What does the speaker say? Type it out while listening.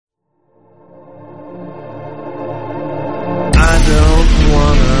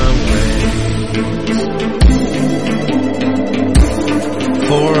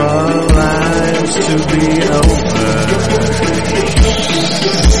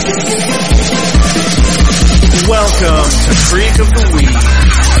Freak of the Week.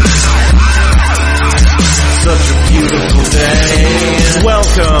 Such a beautiful day.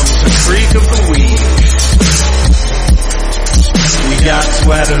 Welcome to Freak of the Week. We got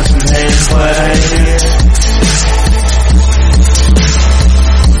sweaters and hand play.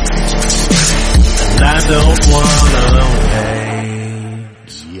 And I don't wanna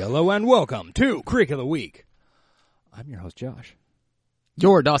wait. Hello and welcome to Creek of the Week. I'm your host, Josh.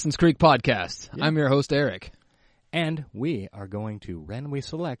 Your Dawson's Creek podcast. Yeah. I'm your host, Eric. And we are going to randomly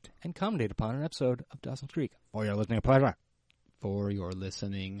select and commentate upon an episode of Dawson's Creek for your listening pleasure. For your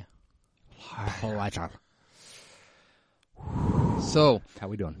listening pleasure. So, how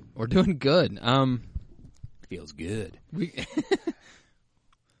we doing? We're doing good. Feels good. I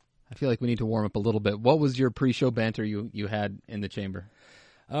feel like we need to warm up a little bit. What was your pre-show banter you had in the chamber?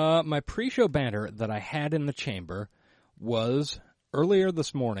 My pre-show banter that I had in the chamber was earlier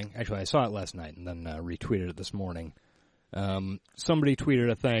this morning. Actually, I saw it last night and then retweeted it this morning. Somebody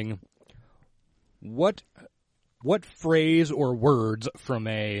tweeted a thing. What phrase or words from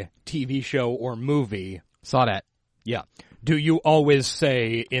a TV show or movie? Saw that. Yeah. Do you always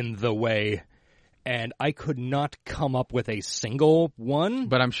say in the way? And I could not come up with a single one.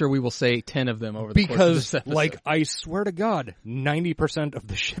 But I'm sure we will say 10 of them over the course of this episode. Like, I swear to God, 90% of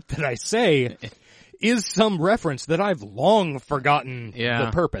the shit that I say is some reference that I've long forgotten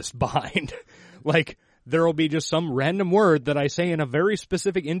the purpose behind. Like, there will be just some random word that I say in a very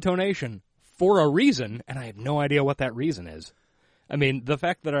specific intonation for a reason, and I have no idea what that reason is. I mean, the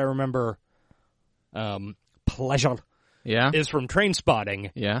fact that I remember pleasure is from Trainspotting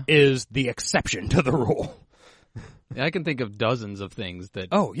is the exception to the rule. Yeah, I can think of dozens of things that...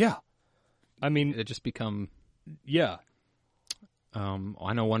 Oh, yeah. I mean... That just become... Yeah.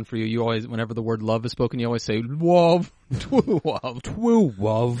 I know one for you. You always, whenever the word love is spoken, you always say, "Wov, twoo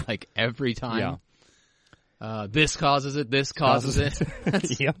wov," like every time. Yeah. This causes it. This causes it.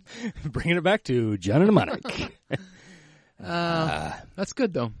 Yep. Bringing it back to John and Monic. That's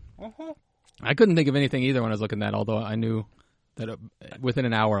good though. I couldn't think of anything either when I was looking at that, although I knew that within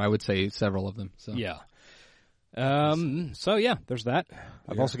an hour I would say several of them. So. Yeah. So yeah, there's that.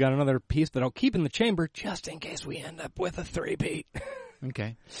 I've also got another piece that I'll keep in the chamber just in case we end up with a three-peat.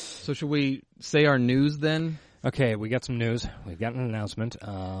 Okay. So should we say our news then? Okay, we got some news. We've got an announcement.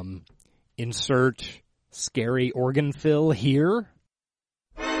 Insert scary organ fill here.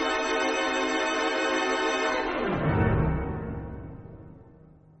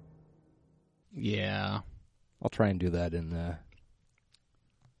 Yeah. I'll try and do that in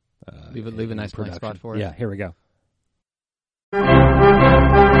leave a nice blank spot for it. Yeah, here we go.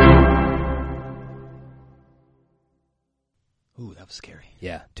 Ooh, that was scary.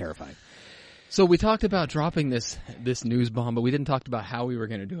 Yeah, terrifying. So we talked about dropping this news bomb, but we didn't talk about how we were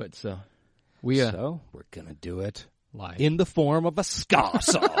going to do it. So we're going to do it live in the form of a ska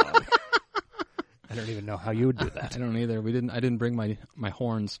song. I don't even know how you would do that. I don't either. I didn't bring my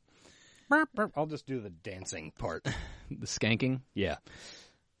horns. I'll just do the dancing part. The skanking. Yeah.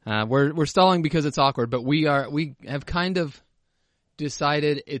 We're stalling because it's awkward, but we have kind of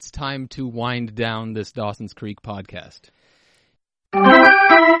decided it's time to wind down this Dawson's Creek podcast.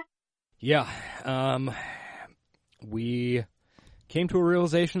 Yeah. We came to a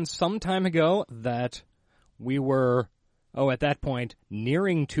realization some time ago that we were, at that point,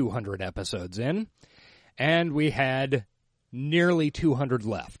 nearing 200 episodes in, and we had nearly 200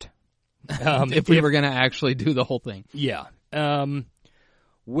 left. If we were going to actually do the whole thing. Yeah.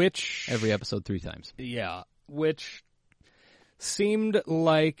 Which... Every episode 3 times. Yeah. Which seemed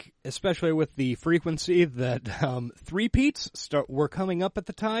like, especially with the frequency that three-peats were coming up at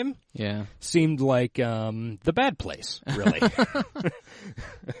the time, seemed like the bad place, really.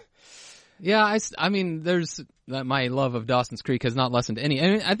 Yeah, I mean, there's my love of Dawson's Creek has not lessened any.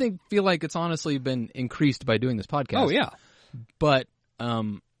 I mean, I feel like it's honestly been increased by doing this podcast. Oh, yeah. But,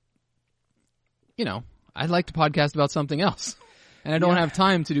 I'd like to podcast about something else. And I don't have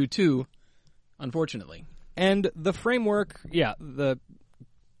time to do 2, unfortunately. And the framework,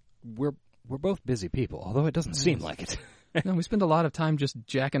 we're both busy people, although it doesn't seem like it. No, we spend a lot of time just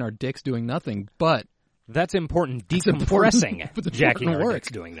jacking our dicks doing nothing, but... That's important, decompressing, jacking our dicks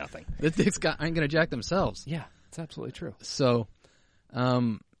doing nothing. The dicks aren't going to jack themselves. Yeah, it's absolutely true. So,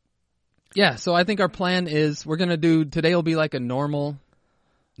 so I think our plan is we're going to do... Today will be like a normal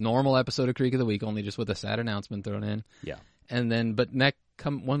episode of Creek of the Week, only just with a sad announcement thrown in. Yeah. And then, but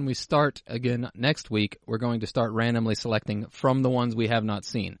when we start again next week, we're going to start randomly selecting from the ones we have not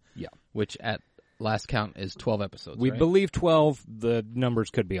seen. Yeah. Which at last count is 12 episodes. We believe 12. The numbers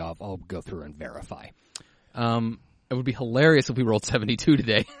could be off. I'll go through and verify. It would be hilarious if we rolled 72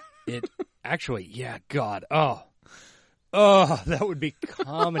 today. It actually, God. Oh, Oh, that would be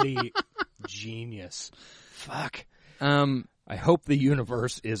comedy genius. Fuck. I hope the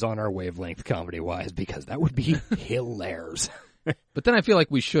universe is on our wavelength comedy-wise, because that would be hilarious. But then I feel like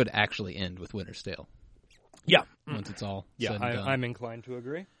we should actually end with Winter's Tale. Yeah. Once it's all said and done. I'm inclined to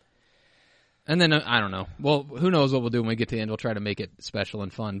agree. And then, I don't know. Well, who knows what we'll do when we get to the end. We'll try to make it special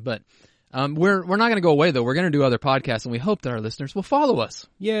and fun. But we're not going to go away, though. We're going to do other podcasts, and we hope that our listeners will follow us.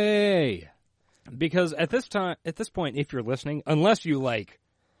 Yay! Because at this point, if you're listening, unless you,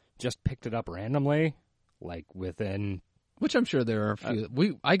 just picked it up randomly, within... Which I'm sure there are a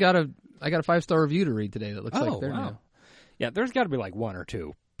few. I got a 5-star review to read today that looks like they're new. Yeah, there's got to be one or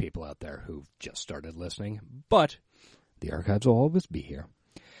two people out there who've just started listening. But the archives will always be here.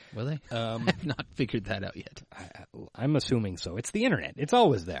 Will they? I've not figured that out yet. I'm assuming so. It's the internet. It's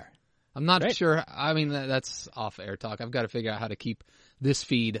always there. I'm not sure. I mean, that's off-air talk. I've got to figure out how to keep this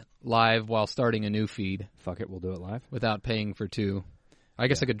feed live while starting a new feed. Fuck it, we'll do it live. Without paying for two. I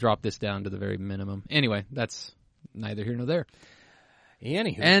guess I could drop this down to the very minimum. Anyway, that's neither here nor there.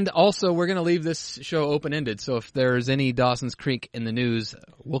 Anywho. And also, we're going to leave this show open-ended, so if there's any Dawson's Creek in the news,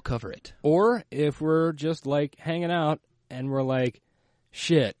 we'll cover it. Or if we're just, hanging out and we're like,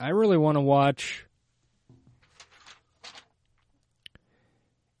 shit, I really want to watch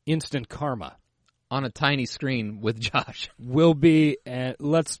Instant Karma on a tiny screen with Josh. Will be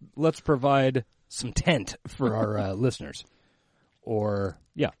let's provide some tent for our listeners. Or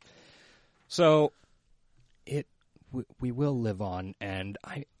so we will live on, and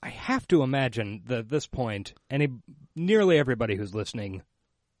I have to imagine that at this point nearly everybody who's listening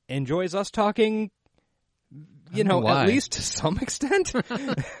enjoys us talking, at least to some extent.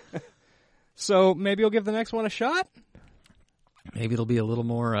 So maybe you'll give the next one a shot. Maybe it'll be a little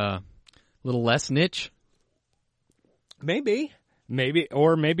more, little less niche. Maybe,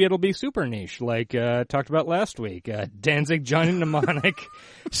 or maybe it'll be super niche, like talked about last week. Danzig, Johnny Mnemonic,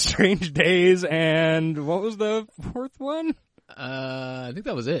 Strange Days, and what was the fourth one? I think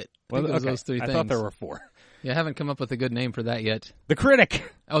that was it. I think it was those three things. I thought there were four. Yeah, I haven't come up with a good name for that yet. The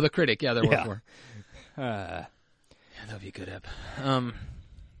Critic. Oh, The Critic. Yeah, there were four. Yeah, that would be a good app.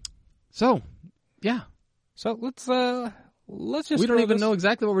 So let's just. We don't even know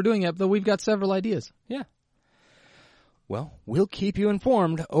exactly what we're doing yet, though we've got several ideas. Yeah. Well, we'll keep you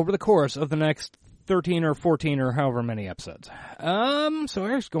informed over the course of the next 13 or 14 or however many episodes. So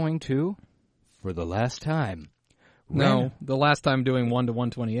Eric's going to, for the last time. No, the last time doing 1 to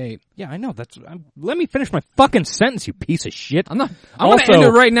 128. Yeah, I know. Let me finish my fucking sentence, you piece of shit. I'm going to end it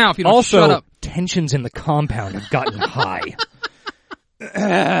right now if you don't shut up. Tensions in the compound have gotten high.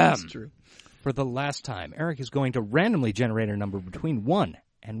 That's true. For the last time, Eric is going to randomly generate a number between 1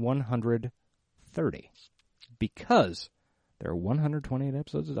 and 130. Because there are 128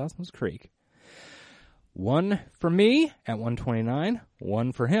 episodes of Dawson's Creek. 1 for me at 129,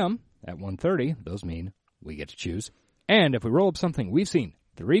 1 for him at 130. Those mean we get to choose. And if we roll up something we've seen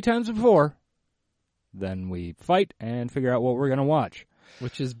 3 times before, then we fight and figure out what we're going to watch.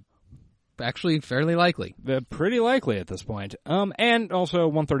 Which is actually fairly likely. Pretty likely at this point. And also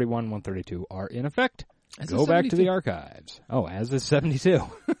 131, 132 are in effect. Go back to the archives. Oh, as is 72.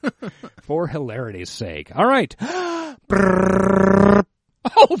 For hilarity's sake. All right.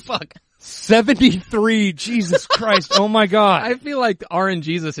 Oh, fuck. 73. Jesus Christ. Oh, my God. I feel like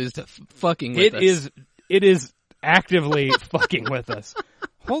RNGesus is fucking with us. It is actively fucking with us.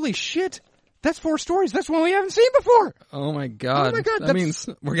 Holy shit. That's 4 stories. That's one we haven't seen before. Oh, my God. Oh, my God. That means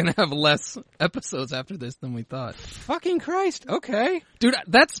we're going to have less episodes after this than we thought. Fucking Christ. Okay. Dude,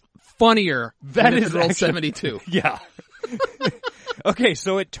 that's funnier than is roll 72. Yeah. Okay,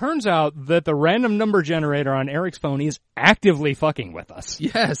 so it turns out that the random number generator on Eric's phone is actively fucking with us.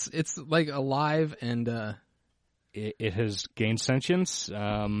 Yes, it's alive and it has gained sentience.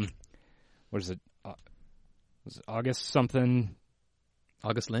 What is it? Was it August something?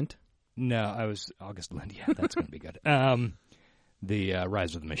 August Lint? No, I was August Lint. Yeah, that's going to be good. The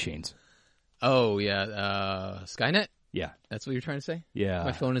Rise of the Machines. Oh, yeah. Skynet? Yeah. That's what you're trying to say? Yeah.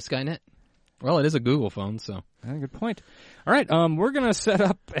 My phone is Skynet? Well, it is a Google phone, so. Good point. All right, we're going to set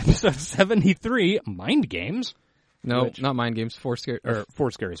up episode 73, Mind Games. No, not Mind Games, 4 scary stories.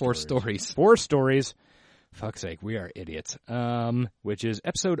 4 stories. 4 stories. Fuck's sake, we are idiots. Which is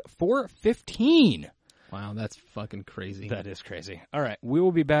episode 415. Wow, that's fucking crazy. That is crazy. All right, we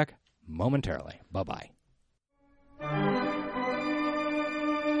will be back momentarily. Bye-bye.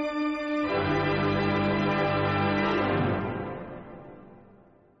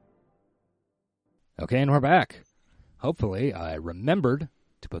 Okay, and we're back. Hopefully, I remembered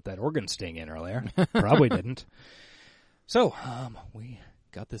to put that organ sting in earlier. Probably didn't. So, we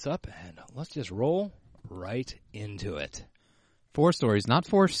got this up, and let's just roll right into it. 4 stories, not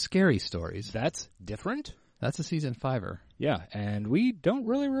 4 scary stories. That's different? That's a season 5er. Yeah, and we don't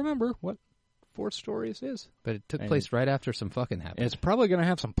really remember what 4 stories is. But it took place right after some fucking happened. It's probably going to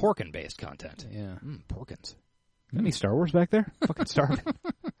have some Porkin-based content. Yeah. Porkins. Any Star Wars back there? Fucking starving.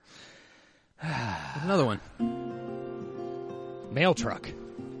 Another one. Mail truck.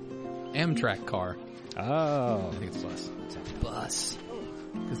 Amtrak car. Oh. I think it's less. It's a bus.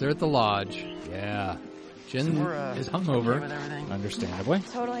 Because they're at the lodge. Yeah. Jen is hungover. Understandably.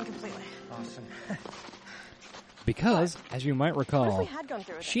 Totally and completely. Awesome. Because, as you might recall, What if we had gone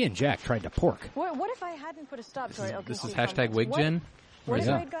through with she and Jack tried to pork. What if I hadn't put a stop to our This is LPC hashtag wig complex? Jen. What if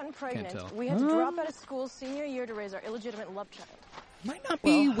Yeah. I had gotten pregnant? tell. We had to drop out of school senior year to raise our illegitimate love child. Might not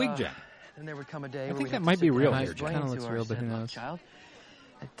be Wig Jack. Then there would come a day I where think we'd that have might to be sit real down here, and Jack. explain Kinda to looks our real, but who said love knows? child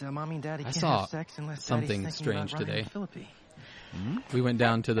that mommy and daddy I can't saw have sex unless something daddy's thinking about strange Ryan today. and Philippi. We went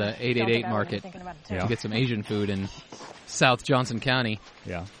down to the Don't 888 think I would've market been thinking about it too. Yeah. to get some Asian food in South Johnson County.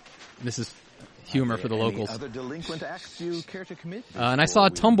 Yeah. This is humor for the locals. Other delinquent acts you care to commit? And I saw a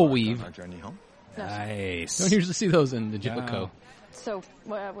tumbleweave. On our journey home? Nice. Don't usually see those in the Jibico. No. So,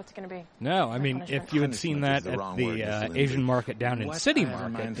 what's it going to be? No, I mean, if you had seen that Punishment is the at wrong the word, Miss Lindsay. Asian market down in What City I have in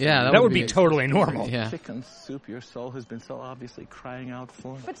Market, mind Yeah, for that would be totally normal. Yeah. chicken soup your soul has been so obviously crying out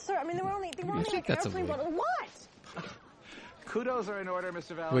for. But sir, I mean, they were only think like that's a airplane wig. ball. What? Kudos are in order,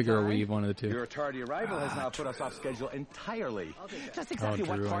 Mr. Valentine. Wig or a weave, one of the two. Your tardy arrival has now put us off schedule entirely. Just exactly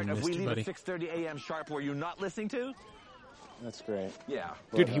Drew, what part I of missed we you, leave buddy. at 6:30 a.m. sharp were you not listening to? That's great. Yeah.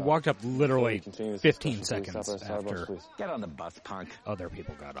 Dude, he walked up literally Continue this 15 discussion, please. seconds Stop at Starbucks, after please. Get on the bus, punk. other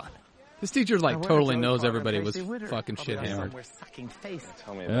people got on. This teacher I like wonder totally if knows Joey everybody Carter was Tracy Witter fucking probably shit has hammered. somewhere sucking face.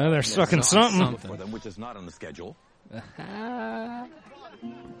 Tell me about They're sucking something. Something. For them, which is not on the schedule.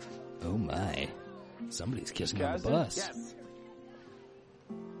 Oh my. Somebody's kissing on the bus. Yes.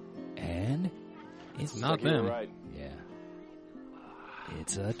 And it's Not You're them. right. Yeah.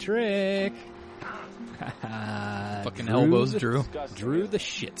 It's a trick. Fucking elbows, Drew. Drew the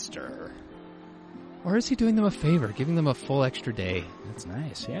shitster. Or is he doing them a favor, giving them a full extra day? That's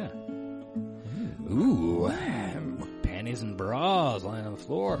nice, yeah. Ooh. Panties and bras lying on the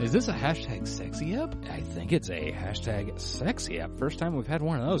floor. Is this a hashtag sexy app? I think it's a hashtag sexy app. First time we've had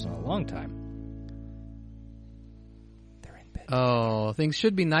one of those in a long time. They're in bed. Oh, things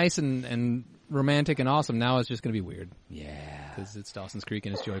should be nice and romantic and awesome. Now it's just going to be weird. Yeah. Because it's Dawson's Creek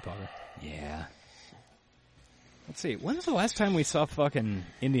and it's Joey Potter. Yeah. Let's see. When's the last time we saw fucking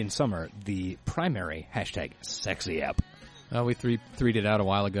Indian Summer, the primary hashtag sexy app? Oh, we three'd it out a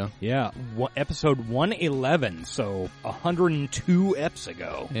while ago. Yeah. Episode 111, so 102 eps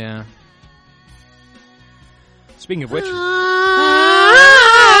ago. Yeah. Speaking of which...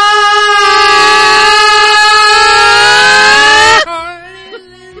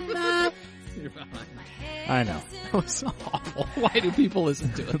 I know. That was so awful. Why do people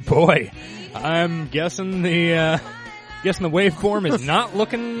listen to it? Boy, I'm guessing the waveform is not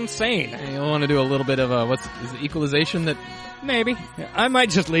looking sane. You want to do a little bit of a, is the equalization that... Maybe. I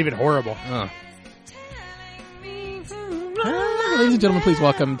might just leave it horrible. Oh. Ladies and gentlemen, please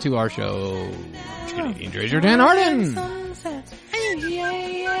welcome to our show, Canadian Treasure, Dan Harden.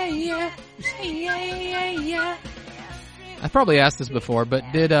 I've probably asked this before, but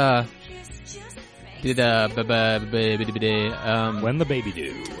did when the baby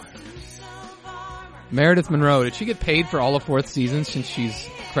do? Meredith Monroe, did she get paid for all of 4th season since she's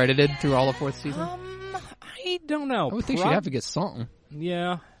credited through all of 4th season? I don't know. I would think she'd have to get something.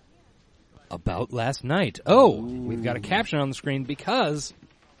 Yeah. About last night. Oh, we've got a caption on the screen because...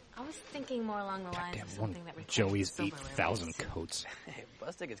 I was thinking more along the lines Damn, of one something that requires Joey's silver 8,000 labels. coats. Hey,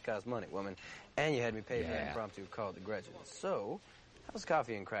 bus tickets cost money, woman. And you had me pay for Yeah. an impromptu call to Gretchen. So, how's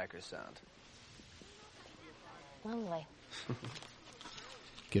coffee and crackers sound? Lovely.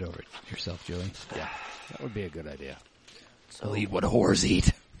 Get over it yourself, Joey. Yeah, that would be a good idea. So, I'll eat what whores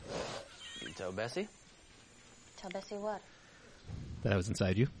eat. you tell Bessie? Tell Bessie what? That was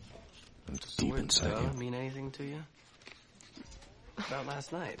inside you. It's deep Words, inside you. mean anything to you? About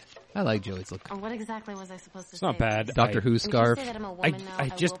last night. I like Joey's look. Or what exactly was I supposed to It's say? not bad. Doctor Who And just scarf. say that I'm a I woman now, I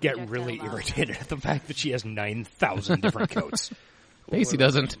will just get project really that about irritated at the fact that she has 9,000 different coats. Pacey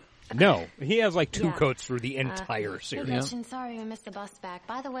doesn't. No, he has like 2 Yeah. coats through the entire Hey, series. Gretchen, sorry we missed the bus back.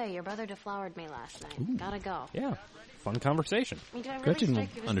 By the way, your brother deflowered me last night. Gotta go. Yeah, fun conversation. I mean, do I really Gretchen will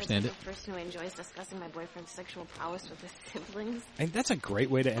strike you as understand the it. type of person who enjoys discussing my boyfriend's sexual prowess with his siblings? I think that's a great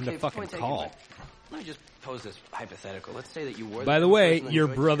way to end a Okay, fucking point taken, call. but Let me just pose this hypothetical. Let's say that you were By the type of way, person that your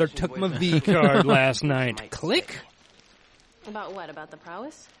enjoyed brother discussing took my boys' V card last night. Might Click. say. About what? About the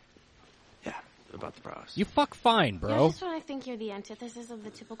prowess? Yeah. about the bras. You fuck fine, Yeah, bro. just when I think you're the antithesis of the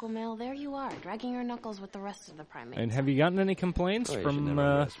typical male, there you are, dragging your knuckles with the rest of the primates. And have you gotten any complaints from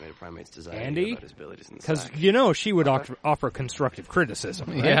Andy? Because, Because you know, she would offer constructive criticism,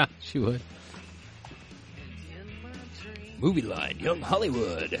 right? Yeah, she would. Movie line, Young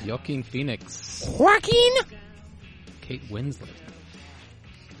Hollywood. Joaquin Phoenix. Joaquin? Kate Winslet.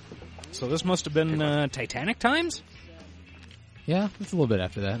 So this must have been Titanic times? Yeah, it's a little bit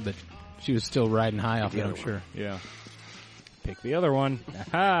after that, but she was still riding high off it, I'm sure. Yeah. Pick the other one.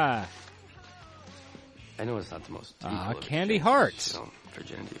 Aha! I know it's not the most. Candy Hearts.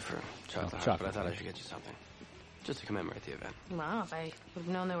 Virginity for chocolate, chocolate, but I thought I should get you something. Just to commemorate the event. Wow, if I would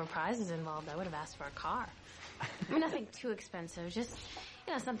have known there were prizes involved, I would have asked for a car. I mean, nothing too expensive, just,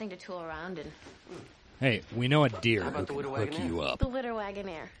 something to tool around and... Hey, we know a deer How who about the can Witter hook Wagoneer? you up. The Witter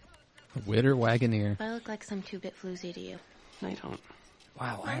Wagoneer. Witter Wagoneer. I look like some two-bit floozy to you. No, you don't.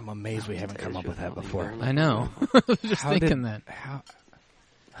 Wow, I am amazed we haven't come up with that before. I know. I was just How thinking did-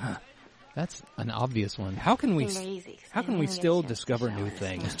 that. That's an obvious one. How can we Lazy, how can we still discover new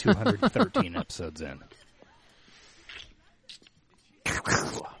things 213 episodes in?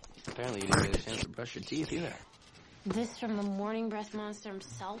 Apparently you didn't get a chance to brush your teeth either. This from the morning breath monster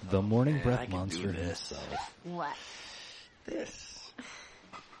himself? The morning I breath can monster do this. himself. What? This.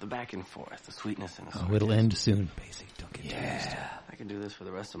 The back and forth, the sweetness and the Oh, it'll end soon. Basic, don't get Yeah. I can do this for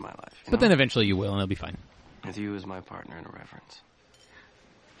the rest of my life. But then eventually you will, and it'll be fine. With you as my partner in irreverence.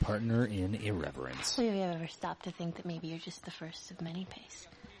 Partner in irreverence. Have you ever stopped to think that maybe you're just the first of many, Pace?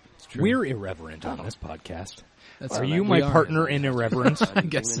 We're irreverent on this podcast. That's Are right, you we my are. partner in irreverence? I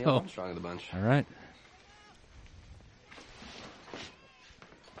guess so. Strong of the bunch. All right.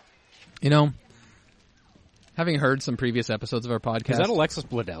 You know, having heard some previous episodes of our podcast... Is that Alexis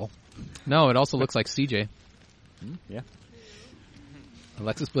Bledel? No, it also looks like CJ. Yeah.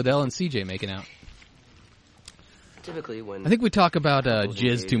 Alexis Bledel and CJ making out. Typically when... I think we talk about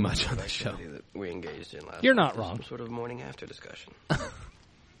jizz too much on the show. That we engaged in last You're night, not there's wrong. Some sort of morning after discussion. I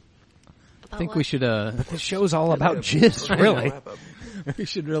think we should The show's all about jizz, really. we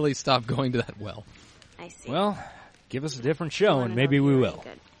should really stop going to that well. I see. Well, give us a different show and maybe we will.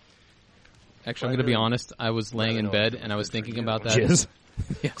 Good. Actually, I'm going to be honest. I was laying in bed and I was thinking about that. Jizz.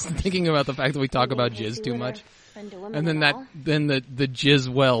 Yes, thinking about the fact that we talk about jizz too much. Friend to women And then at all? the jizz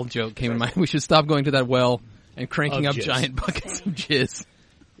well joke came in mind. We should stop going to that well and cranking Of up jizz. giant buckets of jizz.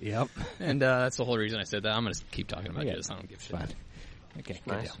 Yep. And that's the whole reason I said that. I'm going to keep talking about Okay. jizz. I don't give a shit. Fine. Okay,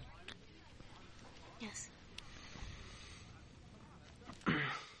 good Nice. deal. Yes.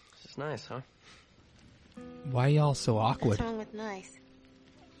 This is nice, huh? Why y'all so What's awkward? wrong with nice?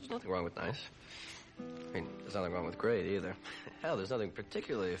 There's nothing wrong with nice. I mean, there's nothing wrong with great either. Hell, there's nothing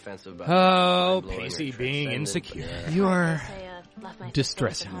particularly offensive about Oh, mind-blowing or Pacey being transcendent, insecure. You are I left my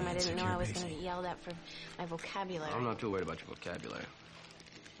distressingly at home. I didn't know I was insecure, going to get yelled at for my vocabulary. I'm not too worried about your vocabulary.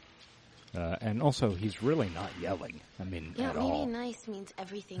 And also, he's really not yelling. I mean, You know, at maybe all. nice means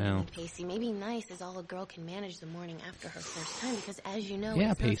everything No. to me, Pacey. Maybe nice is all a girl can manage the morning after her first time, because as you know,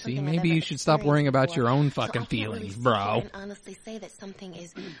 Yeah, it's not Pacey, something I've maybe ever you should stop worrying about experienced your own before. fucking So I can't really feelings, sit bro. here and honestly say that something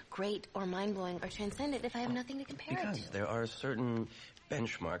is great or mind-blowing or transcendent if I have nothing to compare it Because to. there are certain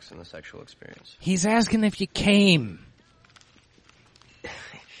benchmarks in the sexual experience. He's asking if you came.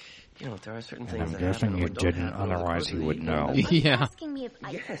 You know, there are certain And things I'm that guessing happen you or don't didn't, happen over the otherwise course he of the would evening. know. Are you Yeah. asking me if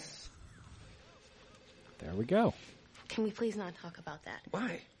I... Yes. There we go. Can we please not talk about that?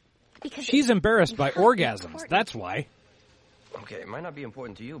 Why? Because She's it's embarrassed by not orgasms. important. That's why. Okay, it might not be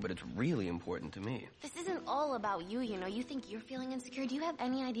important to you, but it's really important to me. This isn't all about you, you know. You think you're feeling insecure. Do you have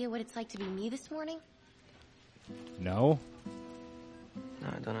any idea what it's like to be me this morning? No, No,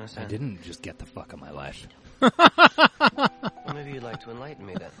 I don't I understand. didn't just get the fuck out of my life. Well, maybe you'd like to enlighten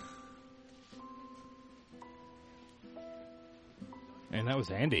me then. And that was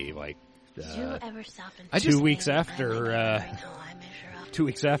Andy, like, Did you ever stop and I think, just- 2 weeks "I'm after, wondering how I measure up?" 2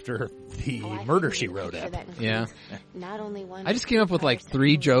 weeks after the Oh, I Murder, think She the Wrote picture up. that includes Yeah. Not only one, I just but came two up with like prior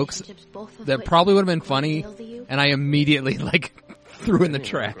 3 sexual jokes relationships, both of that which probably would have been great funny, deals to you. and I immediately like threw in the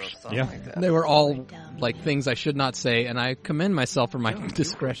trash. Yeah. They were all like things I should not say, and I commend myself for my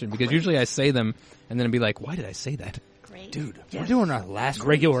discretion because usually I say them and then I'd be like, "Why did I say that?" Great. Dude, we're doing our last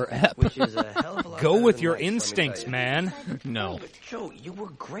regular ep. Which is a hell of a lot Go better with than your nice, let me instincts, tell you. man. No. Joe, you were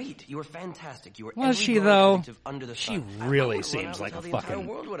great. You were fantastic. You were Was every she, girl though? adjective under the She sun. really I would seems run out like and a tell the entire fucking-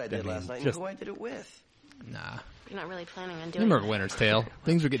 world what I did I mean, last night and just- who I did it with. Nah. You're not really planning on doing Remember that. Winter's Tale?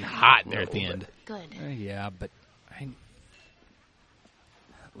 Things were getting hot there at the No, end. Good. Yeah, but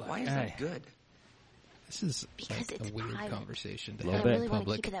Why is Hey. that good? This is Because like it's a weird private. conversation to Little have I bit. really in want to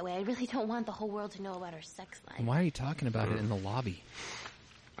public. keep it that way. I really don't want the whole world to know about our sex life. And why are you talking about it in the lobby?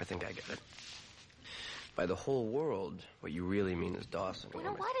 I think I get it. by the whole world, what you really mean is Dawson. Well,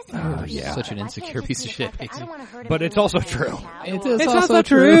 why does it have to be yeah. Such an insecure piece of shit. But it's also true. It's also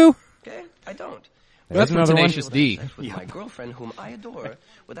true. Okay, I don't. That's from Tenacious D. With my girlfriend, whom I adore,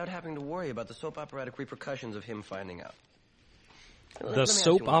 without having to worry about the soap operatic repercussions of him finding out. The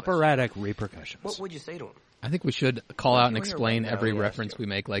soap operatic repercussions. What would you say to him? I think we should call out and explain every reference we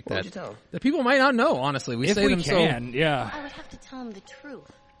make like that. What would you tell him? That people might not know, honestly. We say them can, yeah. I would have to tell him the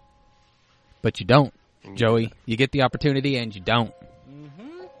truth. But you don't, Joey. You get the opportunity and you don't.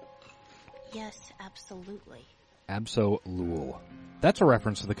 Mm-hmm. Yes, absolutely. Absolute. That's a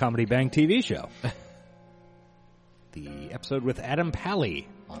reference to the Comedy Bang TV show. The episode with Adam Pally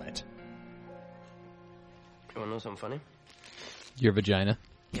on it. You want to know something funny? Your vagina.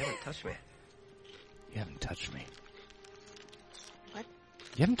 You haven't touched me. You haven't touched me. What?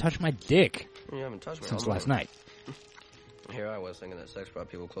 You haven't touched my dick. You haven't touched me since last night. Here I was thinking that sex brought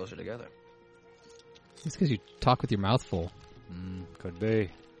people closer together. It's because you talk with your mouth full. Could be.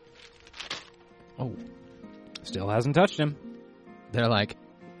 Oh. Still hasn't touched him. They're like,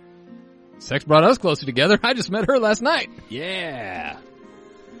 sex brought us closer together. I just met her last night. Yeah.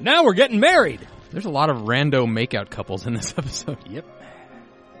 Now we're getting married. There's a lot of rando makeout couples in this episode. Yep.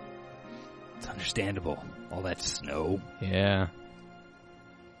 It's understandable. All that snow. Yeah.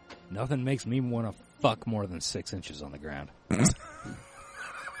 Nothing makes me want to fuck more than 6 inches on the ground.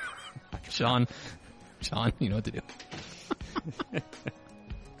 Sean, you know what to do.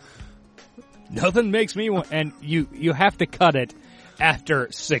 Nothing makes me want... And you have to cut it after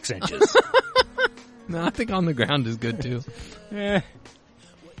 6 inches. No, I think on the ground is good, too.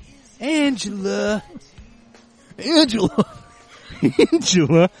 Angela.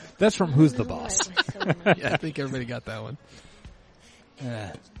 That's from Who's the Boss? Yeah, I think everybody got that one.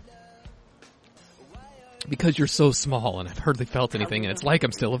 Because you're so small and I've hardly felt anything, and it's like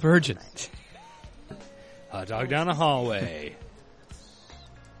I'm still a virgin. Hot dog down a hallway.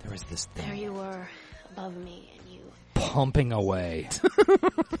 There was this thing. There you were, above me, and you... pumping away.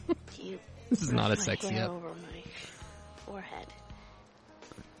 This is not a sexy hair up. over my forehead.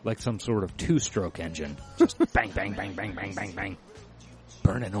 Like some sort of 2-stroke engine. Just bang, bang, bang, bang, bang, bang, bang.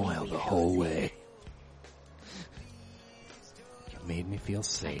 Burning oil the whole way. You made me feel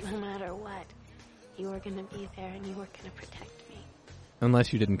safe. No matter what, you were going to be there and you were going to protect me.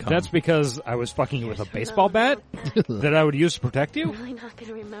 Unless you didn't come. That's because I was fucking you with a baseball bat that I would use to protect you? I'm really not going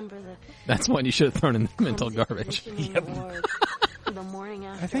to remember the... That's one you should have thrown in the mental garbage. Yep. The morning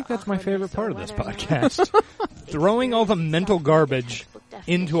after, I think that's my favorite part of this podcast. Throwing all the mental garbage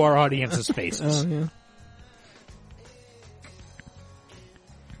into our audience's faces. Oh, yeah.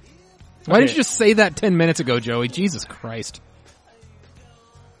 Why didn't you just say that 10 minutes ago, Joey? Jesus Christ.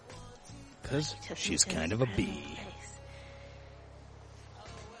 Because she's kind of a bee.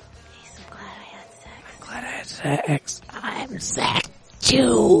 I'm glad I had sex. I'm glad I had sex. I'm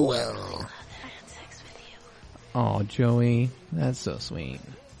sexual. I had sex with you. Oh, Joey, that's so sweet.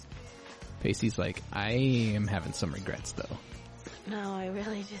 Pacey's like, I am having some regrets, though. No, I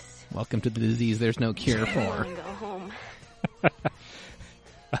really just... Welcome to the disease there's no cure for. I want to go home.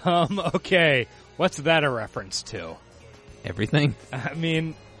 Okay. What's that a reference to? Everything? I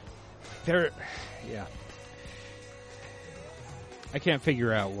mean, yeah. I can't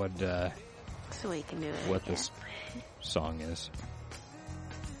figure out what, So we can do it what again. this song is.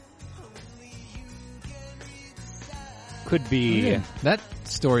 Could be... That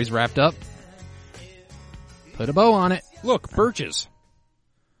story's wrapped up. Put a bow on it. Look, birches.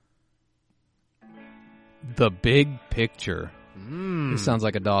 The Big Picture. This sounds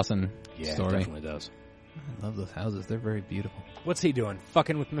like a Dawson story. Yeah, it definitely does. I love those houses. They're very beautiful. What's he doing?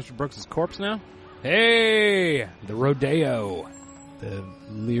 Fucking with Mr. Brooks' corpse now? Hey! The Rodeo. The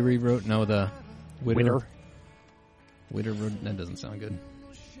Leary Road. No, the Witter. Witter Road. That doesn't sound good.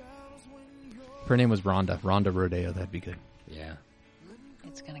 If her name was Rhonda. Rhonda Rodeo. That'd be good. Yeah.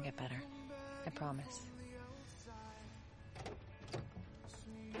 It's gonna get better. I promise.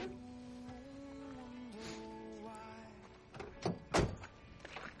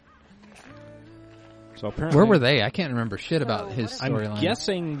 So apparently, Where were they? I can't remember shit about his I'm storyline.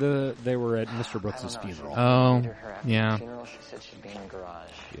 guessing they were at Mr. Brooks' funeral. Oh, yeah. Funeral, she said she'd be in the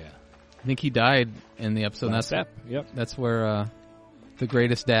garage. Yeah. I think he died in the episode. Last step. Yep. That's where the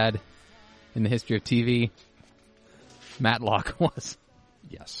greatest dad in the history of TV, Matlock, was.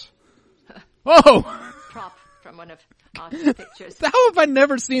 Yes. Oh! Prop from one of Arthur's pictures. How have I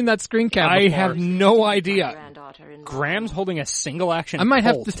never seen that screen cap I before? have no My idea. granddaughter in Graham's holding a single action I might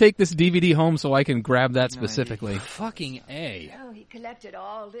have Colt. to take this DVD home so I can grab that specifically. Fucking A. Oh, he collected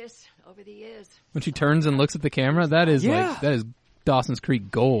all this over the years. When she turns and looks at the camera, that is Yeah. like that is Dawson's Creek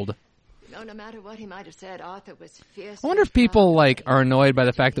gold. No matter what he might have said, Arthur was fierce. I wonder if people like are annoyed by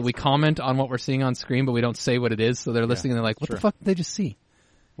the fact that we comment on what we're seeing on screen, but we don't say what it is. So they're listening and they're like, "What the fuck did they just see?"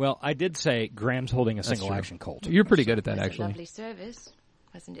 Well, I did say Graham's holding a single action Colt. You're pretty good at that, It was actually. a lovely service,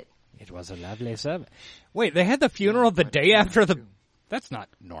 wasn't it? It was a lovely service. Wait, they had the funeral the day after the... That's not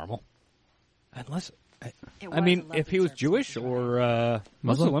normal. Unless... I mean, if he was Jewish or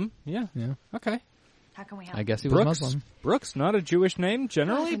Muslim. Yeah. Okay. How can we help? I guess he was Brooks. Muslim. Brooks, not a Jewish name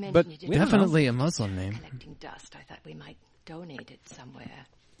generally, but Definitely a Muslim name. Collecting dust. I thought we might donate it somewhere.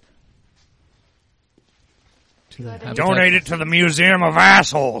 Donate it to the Museum of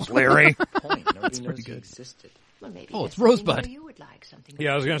Assholes, Leary. That's pretty good. Well, maybe Oh, it's there's something Rosebud. where you would like something.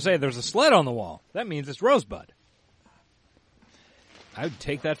 Yeah, I was going to say, there's a sled on the wall. That means it's Rosebud. I would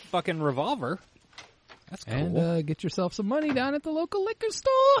take that fucking revolver. That's cool. And get yourself some money down at the local liquor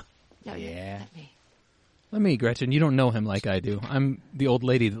store. No, Yeah. Let me, Gretchen. You don't know him like I do. I'm the old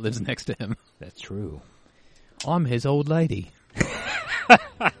lady that lives next to him. That's true. I'm his old lady.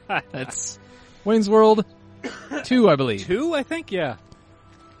 That's Wayne's World 2, I believe. 2, I think, yeah.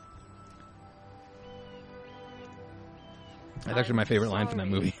 That's actually my favorite line from that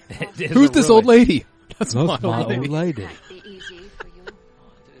movie. It is Who's a this really- old lady? That's my That's my old lady. old lady. Be easy for you.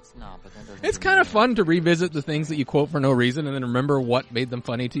 It's not, but that doesn't. It's kind of fun to revisit the things that you quote for no reason and then remember what made them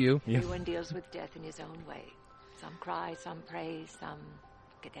funny to you. Everyone deals with death in his own way. Some cry, some praise, some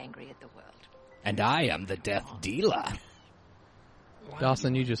get angry at the world. And I am the death dealer.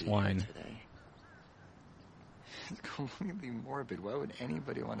 Dawson, you just whine. It's completely morbid. Why would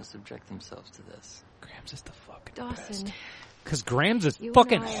anybody want to subject themselves to this? Graham's is the fucking Dawson, best. Because Graham's is you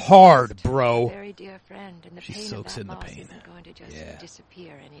fucking and I are hard, lost bro. a very dear friend, and the She pain soaks of in that the loss pain. isn't going to just Yeah.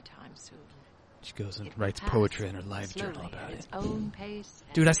 disappear anytime soon. She goes and It will writes pass poetry in her live slowly journal about at it. its own pace.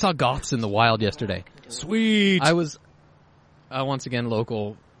 Dude, I saw Goths in the wild yesterday. Sweet. I was, once again,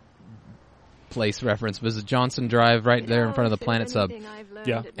 local place reference. Visit Johnson Drive right there in front of the Planet Sub.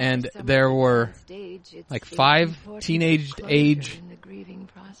 Yeah. And there were like 5 teenage age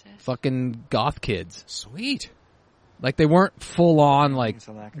fucking goth kids. Sweet. Like they weren't full on like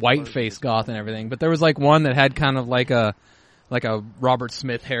white face goth and everything, but there was like one that had kind of like a Robert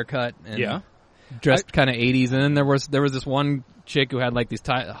Smith haircut and dressed kind of 80s, and then there was this one chick who had like these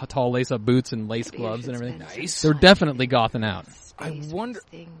tall lace up boots and lace gloves and everything. Nice. They were definitely gothing out. I wonder.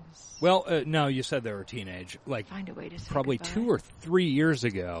 Well, no, you said they were teenage. Like probably 2 or 3 years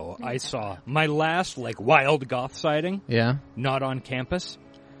ago, I saw my last like wild goth sighting. Yeah. Not on campus.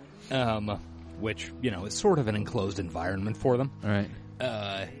 Which, you know, is sort of an enclosed environment for them. All right.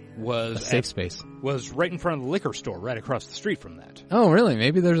 Was a safe space. Was right in front of the liquor store, right across the street from that. Oh, really?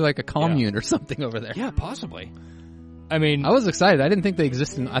 Maybe there's like a commune or something over there. Yeah, possibly. I mean, I was excited. I didn't think they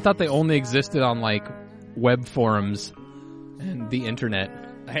existed. I thought they only existed on like web forums and the internet.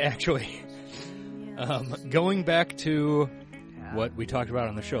 I actually, going back to what we talked about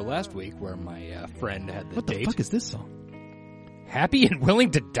on the show last week, where my friend had the What date. the fuck is this song? Happy and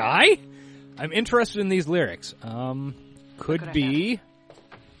willing to die? I'm interested in these lyrics. Could be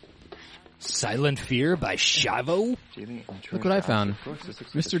Silent Fear by Shavo. Look what I found.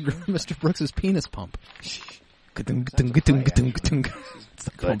 Mr. Brooks's penis pump. It's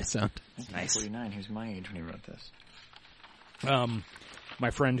the pump sound. Nice. 49. He was my age when he wrote this. My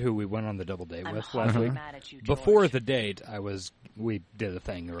friend who we went on the double date with last horribly week, mad at you, George. before the date, we did a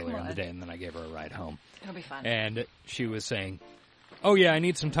thing earlier in the day, and then I gave her a ride home. It'll be fun. And she was saying, "Oh yeah, I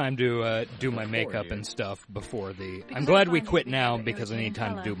need some time to do my makeup and stuff before the." I'm glad we quit now because I need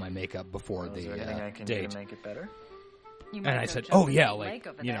time to do my makeup before the date. To make it better? And I said, "Oh yeah, like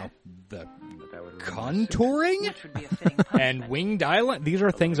you know the contouring and winged eyeliner. These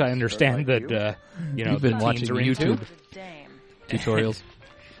are things I understand that you know You've been the watching teens are into." YouTube tutorials.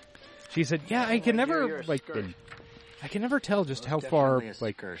 She said, "Yeah, I can never I can never tell just how far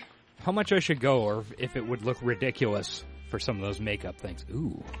how much I should go, or if it would look ridiculous for some of those makeup things."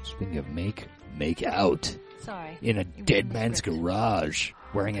 Ooh, speaking of make out. Sorry. In a dead man's garage,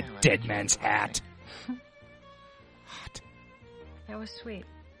 wearing a dead man's hat. Hot. That was sweet.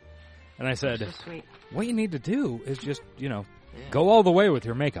 And I said, So sweet. what you need to do is just, you know, go all the way with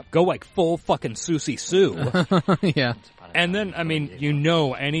your makeup. Go like full fucking Susie Sue. Yeah. And then, I mean, you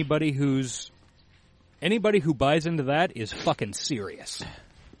know, anybody who buys into that is fucking serious.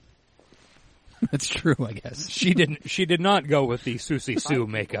 That's true, I guess. She did not go with the Susie Sue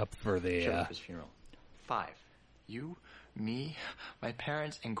makeup for the Showed up at his funeral. 5. You, me, my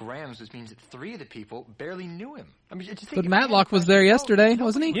parents, and Graham's, which means that 3 of the people barely knew him. I mean, just think, But if I had Matlock was friends- there No, yesterday, nobody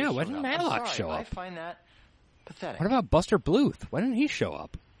wasn't he? Yeah, showed why didn't up. Matlock I'm sorry, show but I up? find that pathetic. What about Buster Bluth? Why didn't he show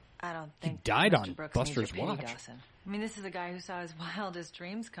up? I don't think died Mr. on Brooks Buster's needs your pity, watch. Dawson. I mean, this is a guy who saw his wildest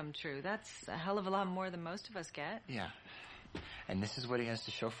dreams come true. That's a hell of a lot more than most of us get. Yeah. And this is what he has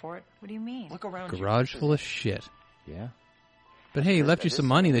to show for it? What do you mean? Look around. Garage full of shit. Yeah. But hey, he left you some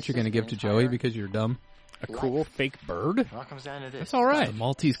money that you're going to give to Joey because you're dumb. A cool fake bird? It all comes down to this. That's all right. A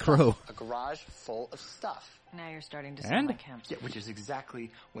Maltese crow. A garage full of stuff. Now you're starting to sound like him. Yeah, which is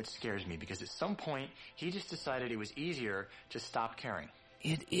exactly what scares me, because at some point, he just decided it was easier to stop caring.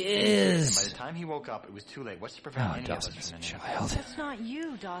 It is. And by the time he woke up, it was too late. What's to prevent any of us Dawson's from a child. That's not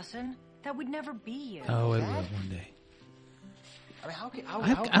you, Dawson. That would never be you. Oh, it will one day. I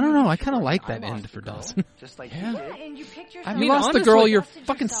mean, I don't know. I kind of like that end for Dawson. Just like yeah, and you picked yourself. You lost the girl. You're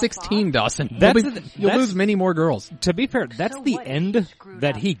fucking 16, Dawson. You'll lose many more girls. To be fair, that's the end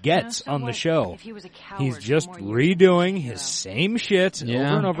that he gets on the show. He's just redoing his same shit over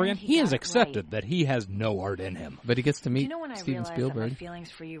and over again. He has accepted that he has no art in him. But he gets to meet You know when Steven I Spielberg. That my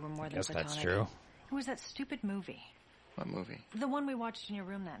feelings for you were more than Yes, platonic? that's true. It was that stupid movie. What movie? The one we watched in your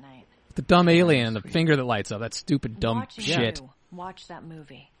room that night. The dumb alien, the finger that lights up. That stupid dumb Watching shit. You watch that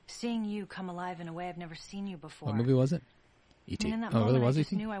movie. Seeing you come alive in a way I've never seen you before. What movie was it? E.T. I mean, in that Oh, really? moment, Was I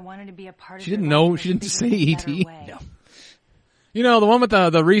just E.T.? knew I wanted to be a part of She your didn't life know. in a She didn't bigger say and E.T. better way. No. You know, the one with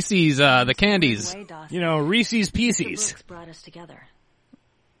the Reese's, the candies. Way, Dawson. You know, Reese's The Pieces. books brought us together.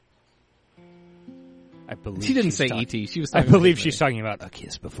 I believe She didn't she's say talking- E.T. She was. I talking believe about she's talking about A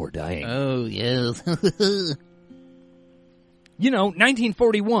Kiss Before Dying. Oh yes. You know,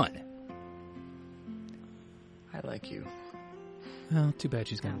 1941. I like you. Well, too bad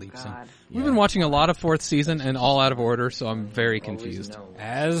she's going to leave soon. God. We've been watching a lot of fourth season and all out of order, so I'm very confused.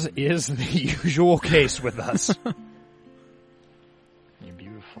 As is the usual case with us. You're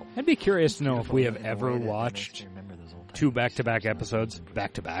beautiful. I'd be curious to know if we have ever watched two back-to-back episodes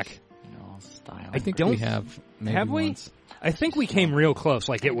back-to-back. I think we have. Maybe Have we? once. I think we came real close,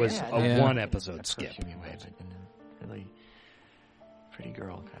 like it was a Yeah. one-episode skip. Really pretty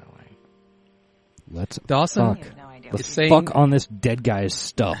girl kind of way. Let's Dawson fuck. is Let's saying, fuck on this dead guy's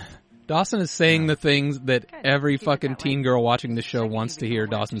stuff. Dawson is saying the things that every fucking teen girl watching the show wants to hear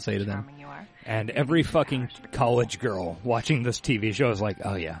Dawson say to them. And every fucking college girl watching this TV show is like,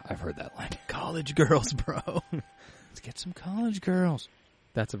 oh yeah, I've heard that line. College girls, bro. Let's get some college girls.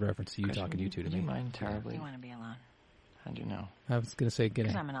 That's a reference to you talking to you two to Do me. you mind terribly? You want to be alone? How'd you know? I was going to say get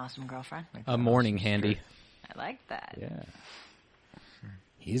Because I'm an awesome girlfriend. a morning handy. I like that. Yeah.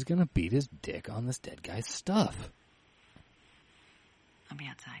 He's gonna beat his dick on this dead guy's stuff. I'll be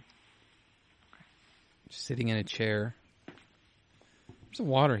outside. Just sitting in a chair. There's a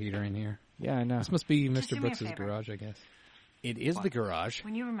water heater in here. Yeah, I know. This must be Just Mr. do me a Brooks' favor. garage, I guess. It is the garage.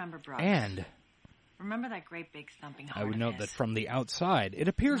 When you remember Brooks, And remember that great big thumping heart I would of note his? that from the outside, it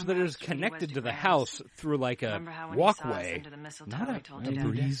appears that it is connected to the house through like a Remember how when he saw us walkway. under the mistletoe, Not he a told you to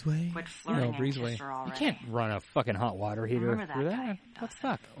breezeway? quit flirting and breezeway. kiss her You already? can't run a fucking hot water heater Remember that through guy, that. What the Dawson.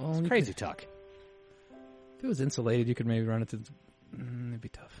 fuck? Well, It's you crazy talk. If it was insulated, you could maybe run it to... it'd be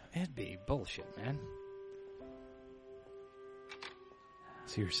tough. It'd be bullshit, man.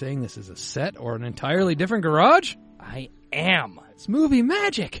 So you're saying this is a set or an entirely different garage? I am. It's movie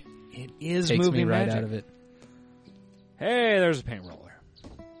magic. It is Takes movie me right magic. out of it. Hey, there's a paint roller.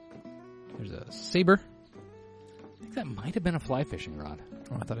 There's a saber. I think that might have been a fly fishing rod.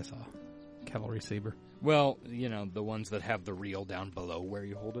 Oh, I thought I saw a cavalry saber. Well, you know, the ones that have the reel down below where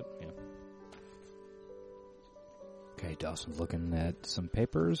you hold it. Yeah. Okay, Dawson's looking at some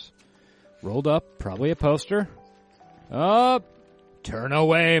papers. Rolled up, probably a poster. Up! Turn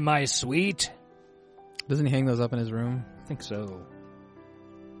away, my sweet. Doesn't he hang those up in his room? I think so.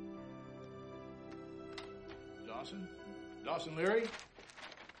 Dawson Leary?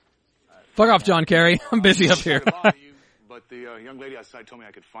 Fuck off, John Kerry. I'm busy up here. But the young lady outside told me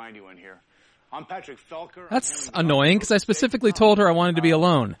I could find you in here. I'm Patrick Felker. That's annoying, because I specifically told her I wanted to be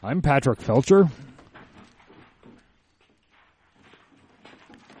alone. I'm Patrick Felcher.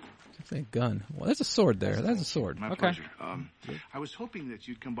 It's a gun. Well, there's a sword there. That's a sword. My pleasure. I was hoping that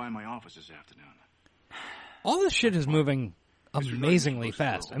you'd come by my office this afternoon. All this shit is moving amazingly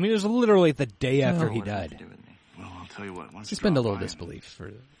fast. I mean, it was literally the day after he died. Well, I'll tell you what. Why don't you Suspend a drop little by disbelief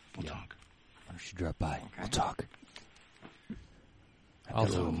for. We'll talk. Why don't you drop by? Okay. We'll talk. I've got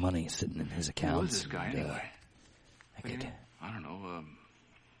a little money sitting in his account. Who is this guy anyway? I could, I don't know.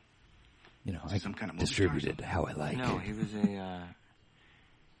 you know, I some kind of distribute it how I like. No, he was a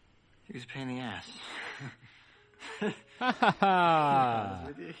pain in the ass.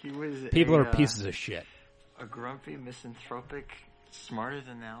 He was People are pieces of shit. A grumpy, misanthropic, smarter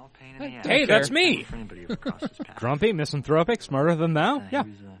than thou, pain in the ass. Hey, that's me. For anybody who crosses his path. Grumpy, misanthropic, smarter than thou? Yeah. He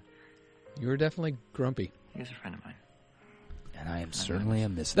was You were definitely grumpy. he was a friend of mine. And I am certainly a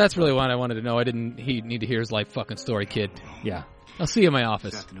miss. That's really what I wanted to know. I didn't need to hear his life fucking story, kid. Yeah. I'll see you in my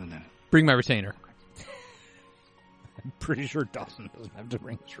office. Good afternoon, then. Bring my retainer. I'm pretty sure Dawson doesn't have to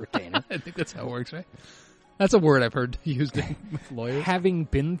bring his retainer. I think that's how it works, right? That's a word I've heard used with lawyers. Having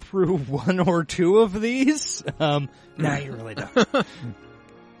been through one or two of these, nah, you really don't.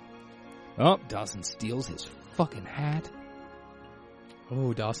 Oh, Dawson steals his fucking hat.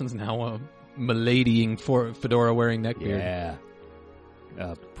 Oh, Dawson's now a miladying fedora-wearing neckbeard. Yeah.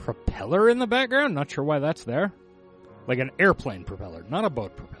 A propeller in the background? Not sure why that's there. Like an airplane propeller, not a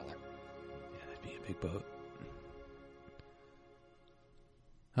boat propeller. Yeah, that'd be a big boat.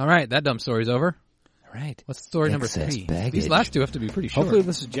 All right, that dumb story's over. All right. What's story Excess number 3? baggage. These last two have to be pretty short. Hopefully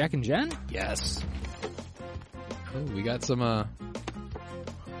this is Jack and Jen? Yes. Oh, we got some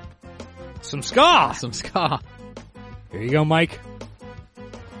ska. Some ska. Here you go, Mike.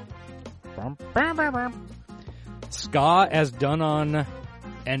 Ska as done on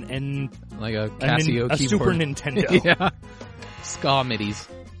like a Casio a keyboard. Super Nintendo. Yeah. Ska midis.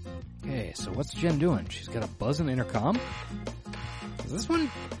 Okay, so what's Jen doing? She's got a buzzing intercom. Is this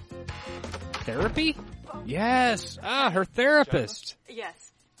one therapy? Yes. Her therapist.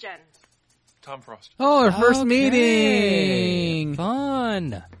 Yes, Jen. Tom Frost. Oh, her first meeting.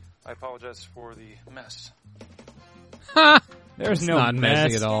 Fun. I apologize for the mess. Ha! There's it's no not mess.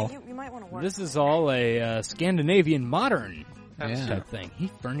 messy at all. Yeah, you might want to work. This is all a Scandinavian modern type thing.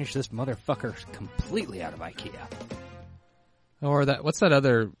 He furnished this motherfucker completely out of IKEA. Or what's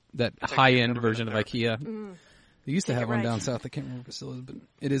that high-end version of IKEA? Mm. They used to have one down south. I can't remember what it still is, but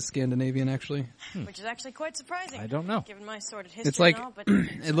it is Scandinavian, actually. Which is actually quite surprising. I don't know. Given my sordid history It's like, and all, but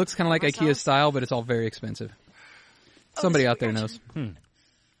it looks kind of like IKEA style, but it's all very expensive. Somebody out there knows.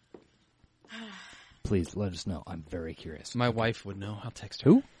 Please let us know. I'm very curious. My wife would know. I'll text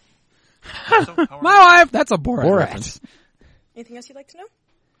her. Who? My wife! That's a Borat reference. Anything else you'd like to know?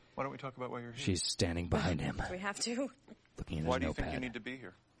 Why don't we talk about why you're here? She's standing behind him. Do we have to? Looking at Why his do you notepad. think you need to be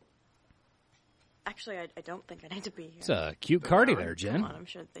here? Actually, I don't think I need to be here. It's a cute cardi there, Jen. Come on, I'm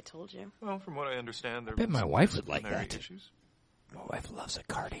sure they told you. Well, from what I understand, there I bet my wife would like disciplinary that. issues. My wife loves a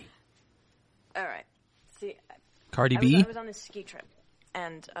cardi. All right. See, Cardi B? I was on this ski trip,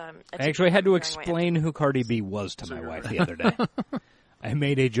 and I actually had to explain who Cardi B was to my wife the other day. I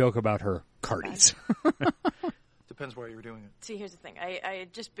made a joke about her cardis. Depends why you were doing it. See, here's the thing. I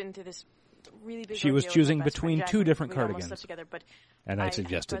had just been through this really big. She was ordeal with choosing my best friend between Jack, two and different we almost cardigans. slept together, but And I had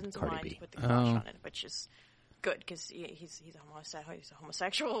suggested presence of Cardi mind B. to put the kibosh on it, which is good because he's a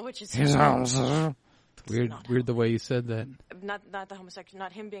homosexual, which is Weird the way you said that. not the homosexual,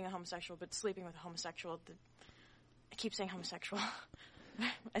 not him being a homosexual, but sleeping with a homosexual. I keep saying homosexual.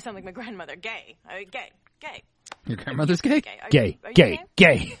 I sound like my grandmother. Gay. Gay. Your grandmother's gay? Gay.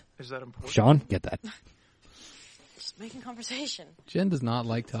 Is that important? Sean, get that. Just making conversation. Jen does not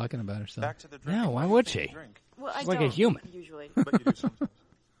like talking about herself. Back to the drink. No, why would she? Well, She's I like a don't human. usually. But you do sometimes.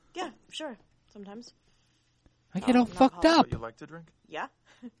 Yeah, sure. Sometimes. I get all not fucked up. But you like to drink? Yeah.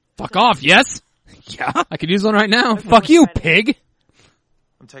 Fuck off, yes? Yeah. I could use one right now. Okay. Fuck you, pig.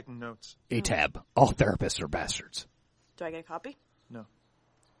 I'm taking notes. A-tab. All therapists are bastards. Do I get a copy? No.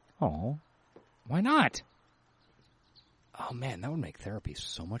 Oh, why not? Oh man, that would make therapy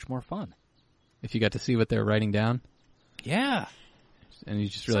so much more fun. If you got to see what they're writing down. Yeah. And you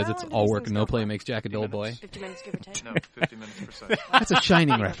just realize So it's how long do all these work things and no go play for? makes Jack a dull boy. 50 minutes, give or take. No, 50 minutes precise. That's a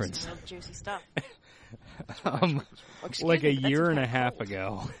Shining reference. Real juicy stuff. Excuse Like me, a but that year seems and a kinda half cold.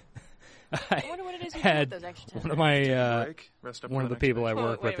 ago, I wonder what it is you do had with those extra 10 one of minutes. my Break, rest up one for of the next people I day.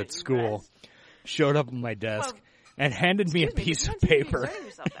 work Wait with a at minute, school rest? showed up on my desk and handed me a Excuse piece but of you don't seem to be paper exerting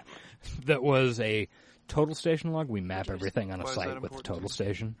yourself that much. that was a total station log. We map Why is everything on a that site with important total to you?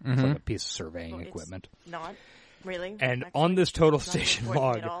 station. It's like a piece of surveying Well, it's equipment. Not really. And actually. on this total It's not station important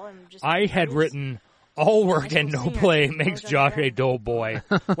log, at all, I'm just I had rules. written all work High and school no senior, play I makes apologize Josh for a that. dull boy.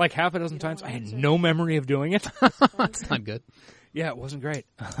 Like half a dozen You don't times. I wanna had answer? no memory of doing it. That's not good. Yeah, it wasn't great.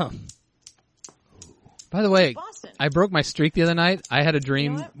 By the way, Boston. I broke my streak the other night. I had a You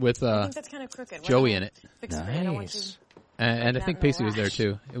dream know what? with I think that's kind of crooked. Why Joey don't in I it. fix it? I don't want Nice. you- And I That think no Pacey was there rash.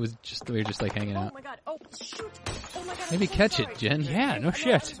 too. It was just, we were just like hanging Oh out. my god. Oh, shoot. Oh my god. Maybe I'm so catch sorry. it, Jen. Yeah, no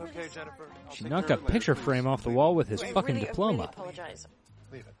shit. It's okay, Jennifer. I'll She take knocked care a of it later, picture please. frame off the wall with his I fucking really diploma. apologize.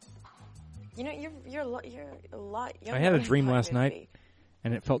 Leave it. You know, you're a lot younger I had a than dream I last would night, be.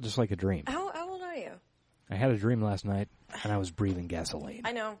 and it felt just like a dream. How old are you? I had a dream last night, and I was breathing gasoline.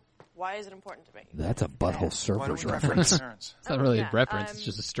 I know. Why is it important to me? That's a Butthole Why don't Surfers we reference. parents? It's not really Yeah, a reference. It's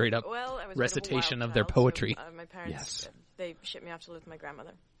just a straight up well, I was a bit of a recitation wild of their child, poetry. So, my parents, Yes. they shipped me off to live with my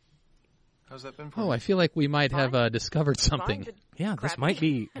grandmother. How's that been for Oh, you? I feel like we might have discovered something. Fine, but Yeah, this crappy. might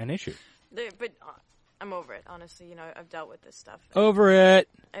be an issue. But I'm over it, honestly. You know, I've dealt with this stuff. Over it.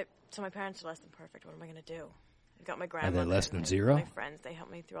 So my parents are less than perfect. What am I going to do? I've got my grandmother. Are they less than zero? My friends, they help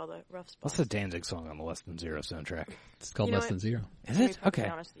me through all the rough spots. What's the Danzig song on the Less Than Zero soundtrack? It's called Less Than Zero. Is it? Okay.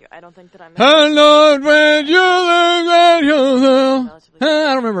 Honest with you, I don't think that I'm... I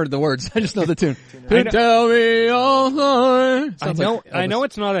don't remember the words. I just know the tune. Tell me all I know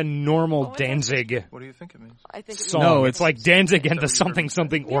it's not a normal Danzig. What do you think it means? I think song. No, it's like Danzig and the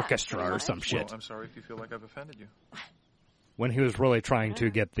something orchestra or some shit. Well, I'm sorry if you feel like I've offended you. When he was really trying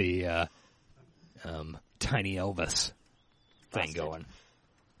to get the Tiny Elvis thing going.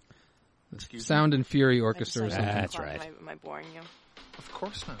 Sound and Fury Orchestra or something. That's right. Am I boring you? Of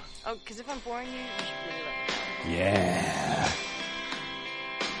course not. Oh, because if I'm boring you, you should really let me know. Yeah.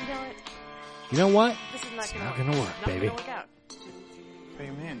 You know what? You know what? This is it's not going to work, baby. Not gonna work out. What do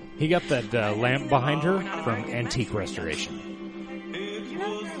you mean? He got that lamp behind her from Antique Restoration.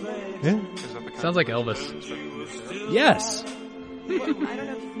 Yeah. Sounds like Elvis. Yes. I don't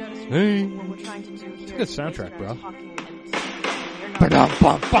know if you've noticed what we're trying to do here. It's a good soundtrack, bro.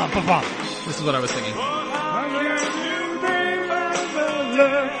 This is what I was singing.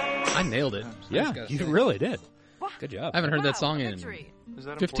 I nailed it. Yeah, you really did. Good job. I haven't heard that song in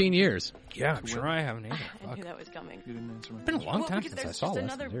 15 years. Yeah, I'm sure I haven't either. I knew that was coming. It's been a long time since I saw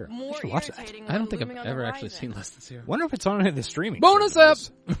Less Than Zero. I should watch that. I don't think I've ever actually seen Less Than Zero. Wonder if it's on the streaming. Bonus ep!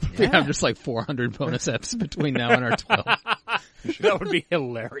 We have just like 400 bonus eps between now and our 12. That would be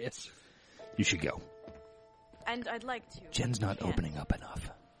hilarious. You should go. And I'd like to. Jen's not opening up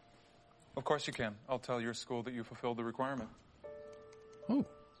enough. Of course you can. I'll tell your school that you fulfilled the requirement. Oh.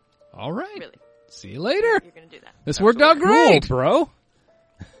 All right. Really? See you later. You're going to do that. This worked out great, cool, bro. All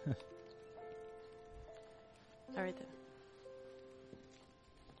right, then.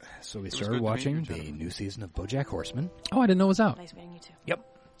 So we started watching the new season of BoJack Horseman. Oh, I didn't know it was out. Nice meeting you too. Yep.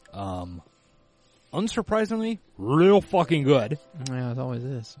 Unsurprisingly, real fucking good. Yeah, it always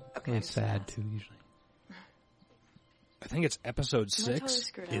is. Okay, really sad, too, usually. I think it's episode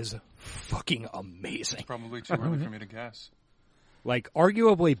 6 is fucking amazing. Probably too early for me to guess. Like,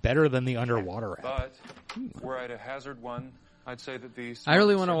 arguably better than the Underwater app. But were I to hazard one, I'd say that these... I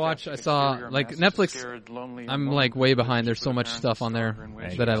really want to watch. I saw, like, Netflix, I'm, like, way behind. There's so much stuff on there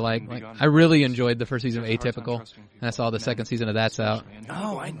that I like. I really enjoyed the first season of Atypical, and I saw the second season of That's out.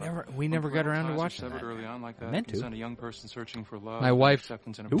 Oh, we never got around to watching that. I meant to. My wife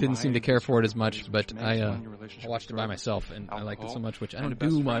didn't seem to care for it as much, but I watched it by myself, and I liked it so much, which I don't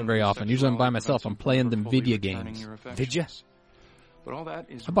do very often. Usually I'm by myself. I'm playing them video games. Did you? I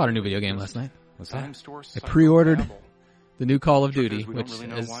bought a new video game last night. What's that? I pre-ordered the new Call of Duty, which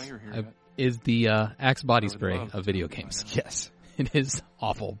is the Axe body spray of video games. Yes. It is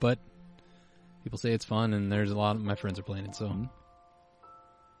awful, but people say it's fun, and there's a lot of my friends are playing it, so...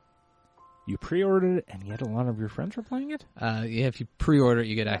 You pre-ordered it, and yet a lot of your friends are playing it? Yeah, if you pre-order it,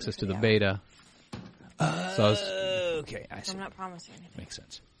 you get access to the beta. Okay, I see. I'm not promising anything. Makes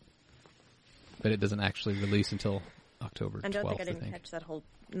sense. But it doesn't actually release until October 12th, I don't think I didn't catch that whole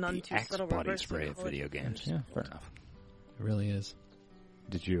none-too subtle body reverse spray of video games. Yeah, fair enough. It really is.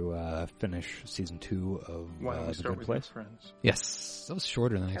 Did you finish season 2 of The Good Place? Yes, that was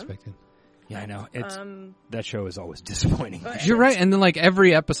shorter than I expected. Yeah, I know. It's that show is always disappointing. You're right, and then like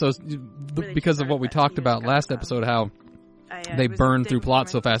every episode, because of what we talked about last episode, how they burn through plot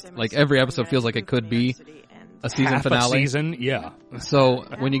so fast. Like every episode feels like it could be a season finale. A season, yeah. So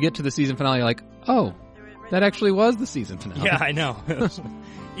when you get to the season finale, you're like, oh, that actually was the season finale. Yeah, I know.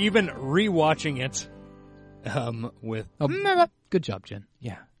 Even rewatching it with... Good job, Jen.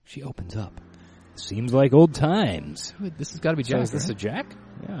 Yeah, she opens up. Seems like old times. This has got to be Jack. So is this a Jack?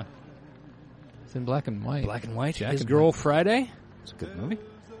 Yeah. It's in black and white. Black and white. Jack His and Girl white. Friday. It's a good movie.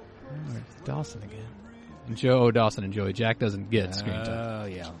 Oh, it's Dawson again. And Joe Dawson and Joey. Jack doesn't get screen time. Oh,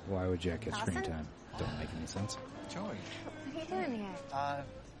 yeah. Why would Jack get screen time? Don't make any sense. Joey. What are you doing here? I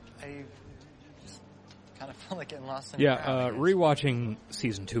just kind of felt like getting lost in Yeah, the crowd, rewatching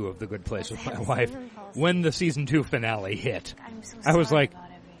season 2 of The Good Place with my wife, when the season 2 finale hit, I was like,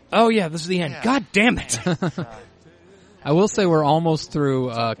 oh yeah, this is the end. God damn it. I will say we're almost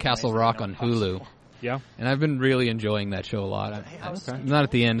through Castle Rock on Hulu. Yeah? And I've been really enjoying that show a lot. I'm not at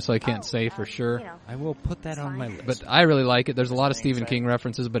the end, so I can't say for sure. I will put that on my list. But I really like it. There's a lot of Stephen King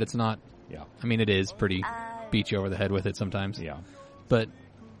references, but it's not... Yeah. I mean, it is pretty beat you over the head with it sometimes. Yeah. But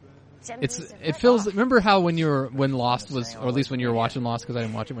it feels... Remember how when Lost was... Or at least when you were watching Lost, because I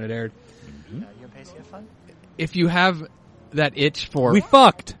didn't watch it when it aired. You okay to get fun? If you have that itch for... We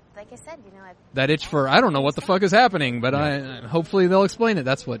fucked! Like I said, you know, that itch for, I don't know what the fuck is happening, but hopefully they'll explain it.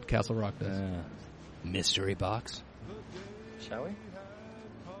 That's what Castle Rock does. Mystery box. Shall we?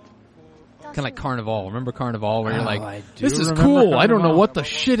 Kind of like Carnival. Remember Carnival where you're like, this is cool. Carnival. I don't know what the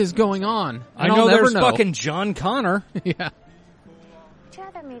shit is going on. I know there's fucking John Connor. Yeah. Would you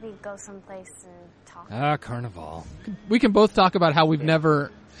rather maybe go someplace and talk? Carnival. We can both talk about how we've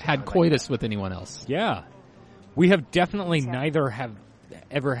never had coitus with anyone else. Yeah. We have definitely neither have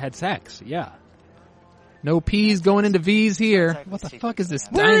ever had sex. Yeah. No P's going into V's here. What the fuck is this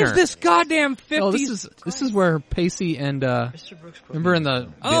diner? Where is this goddamn 50s? Oh, this is where Pacey and, remember in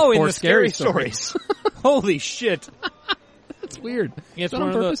the in the scary stories. Holy shit. That's weird. It's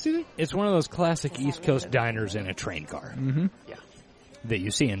one, it's one of those classic East Coast diners in a train car. Mm-hmm. Yeah. That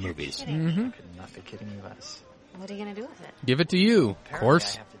you see in movies. Mm-hmm. I could not be kidding you less. What are you going to do with it? Give it to you, of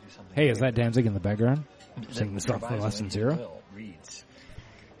course. Hey, is that Danzig in the background? Singing the song from Lesson Zero? Reads,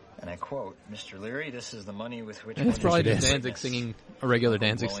 and I quote, Mr. Leary, this is the money with which... It's probably just Danzig singing a regular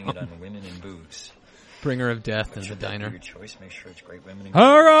Danzig song. It on women and booze. Bringer of Death in the diner. Your choice. Make sure it's great women and I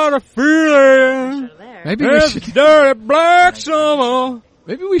got a feeling maybe we should dirty black summer.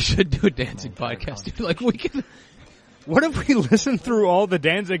 Maybe we should do a Danzig podcast, dude. Like we can. What if we listen through all the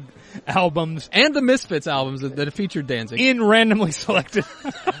Danzig albums and the Misfits albums that featured Danzig in randomly selected?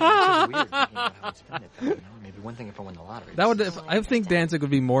 Maybe one thing if I won the lottery. That would. I think Danzig would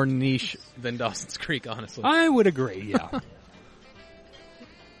be more niche than Dawson's Creek, honestly. I would agree. Yeah.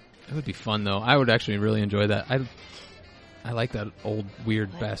 It would be fun though. I would actually really enjoy that. I like that old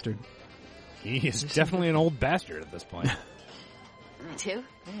weird bastard. He is definitely an old bastard at this point. Me too.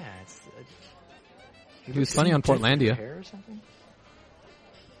 Yeah, it's. He was funny on Portlandia. Or something?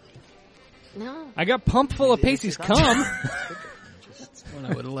 No. I got pumped full of Pacey's cum. When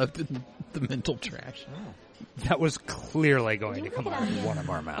I would have left it in the mental trash. Oh. That was clearly going to come out of one of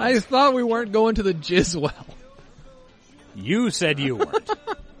our mouths. I thought we weren't going to the jizz well. You said you weren't.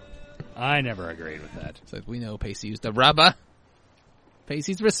 I never agreed with that. So we know Pacey used a rubber.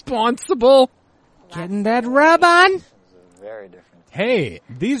 Pacey's responsible. Getting that rub on. Very different. Hey,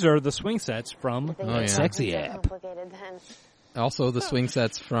 these are the swing sets from Sexy App. Also the swing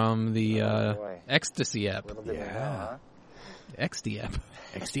sets from the Ecstasy app. Yeah. XD app.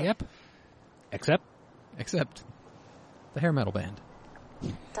 XD app? Except the hair metal band.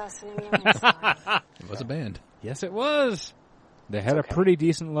 Dawson, it was a band. Yes, it was. They had a pretty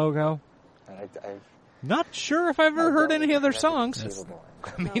decent logo. Not sure if I've ever heard any of their songs.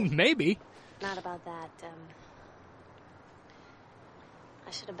 I mean, maybe. Not about that.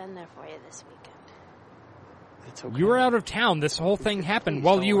 I should have been there for you this weekend. It's okay. You were out of town. This whole thing happened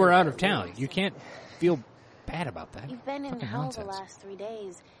while you were out of town. You can't feel bad about that. You've been in hell the last 3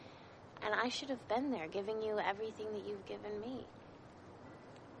 days, and I should have been there, giving you everything that you've given me.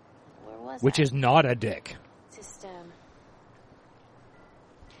 Where was Which is not a dick. Just,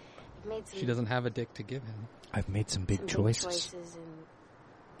 she doesn't have a dick to give him. I've made some big choices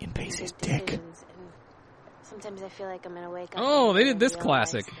in Pacey's dick. And sometimes I feel like I'm going to wake up. Oh, they did this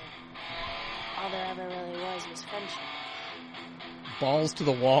classic. All there ever really was friendship. Balls to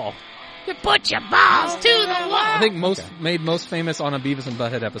the wall. You put your balls to the wall. I think made most famous on a Beavis and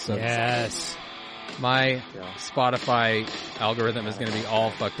Butthead episode. Yes. My Spotify algorithm is going to be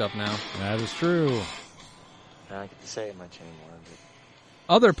all fucked up now. That is true. I don't get to say it much anymore.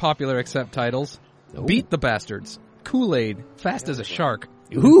 Other popular accept titles: Beat the Bastards, Kool-Aid, Fast as a Shark,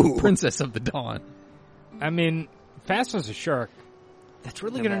 Ooh. Princess of the Dawn. I mean, Fast as a Shark, that's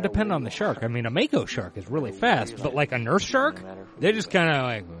really going to depend on the shark. I mean, a Mako shark is really fast, but like a nurse shark, they're just kind of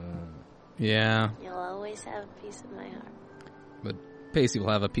like... Yeah. You'll always have a piece of my heart. But Pacey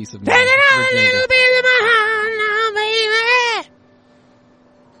will have a piece of me. Take it a little bit of my heart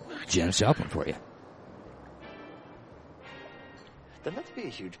now, baby. Janis Joplin for you. Doesn't have to be a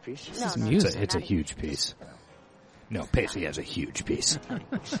huge piece. This is music. It's a huge piece. No, Pacey has a huge piece.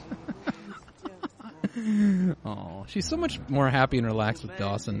 Oh, she's so much more happy and relaxed with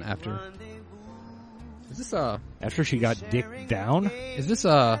Dawson after. Is this after she got dicked down? Is this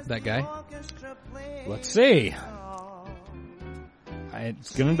that guy? Let's see.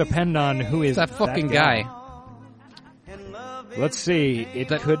 It's gonna depend on who is that fucking guy. Let's see. It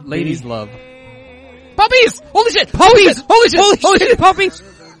that could ladies be... love. Puppies! Holy shit! Puppies! Holy shit! Holy shit! Puppies!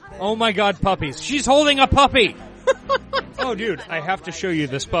 Oh my god, puppies! She's holding a puppy. Oh, dude, I have to show you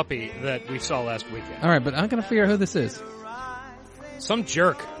this puppy that we saw last weekend. All right, but I'm gonna figure out who this is. Some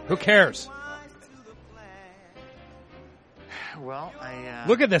jerk. Who cares? Well,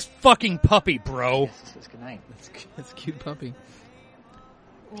 look at this fucking puppy, bro. This is good night. It's a cute puppy.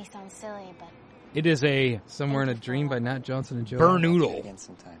 May sound silly, but it is a Somewhere in a Dream by Nat Johnson and Joe Bernoodle.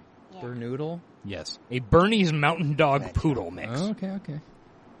 yeah. Bernoodle? Yes, a Bernese Mountain Dog Poodle mix. Oh, okay.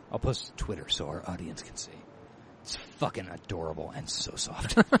 I'll post to Twitter so our audience can see. It's fucking adorable and so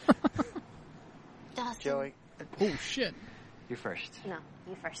soft. Joey. Oh, shit. You first. No,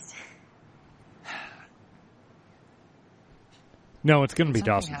 you first. No, it's going to be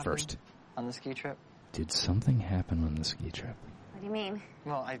Dawson first. On the ski trip? Did something happen on the ski trip? What do you mean?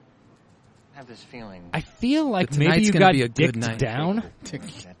 Well, I have this feeling. I feel like maybe you got dicked down.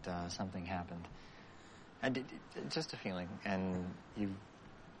 That something happened. Just a feeling, and you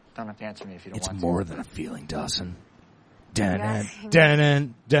don't have to answer me if you don't want to. It's more than a feeling, Dawson. Dun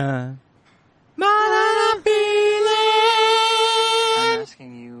dun dun. More than a feeling. I'm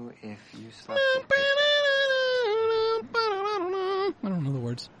asking you if you slept with Pacey. I don't know the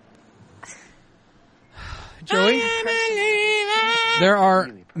words. Joey, there are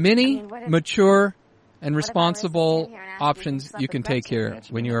many mature and responsible options you can take here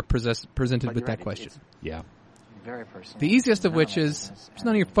when you are presented with that question. Yeah. Very personal. The easiest of which is, it's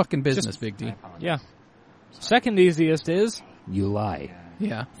none of your fucking business, Big D. Yeah. Second easiest is, you lie.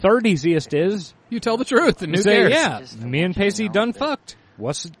 Yeah. Third easiest is, you tell the truth and who say, cares? yeah, me and Pacey done fucked.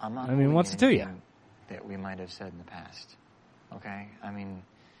 What's it to you? That we might have said in the past. Okay? I mean,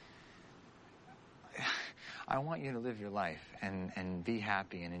 I want you to live your life and be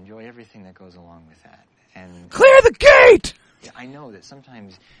happy and enjoy everything that goes along with that. And clear the gate! Yeah, I know that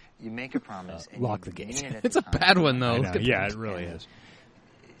sometimes you make a promise and lock the gate. It's a bad one, though. Yeah, it really is.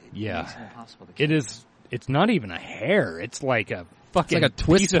 Yeah. It is. It's not even a hair. It's like a fucking it's like a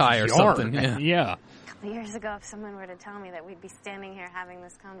twist piece of tie or yarn. something. Yeah. Yeah. A couple years ago, if someone were to tell me that we'd be standing here having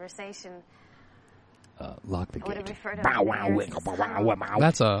this conversation, lock the I would have gate. referred to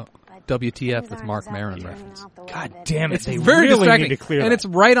That's a WTF with Mark Maron reference. God damn it! It's they very really distracting, need to clear and that. it's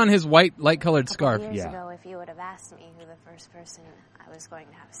right on his white, light-colored scarf. years ago, if you would have asked me who the first person I was going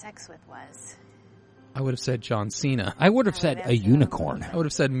to have sex with was, I would have said John Cena. I would have said a unicorn. I would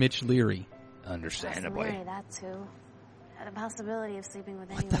have said Mitch Leary. Understandably. Mary, that too. Had the possibility of sleeping with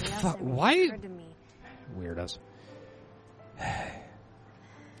anyone else. Fuck, never why? occurred to me. Weirdos.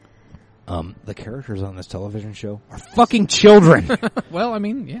 The characters on this television show are fucking children. Well, I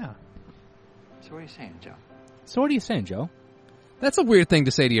mean, yeah. So what are you saying, Joe? So what are you saying, Joe? That's a weird thing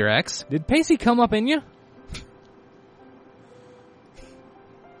to say to your ex. Did Pacey come up in you?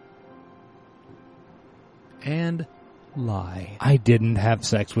 And lie. I didn't have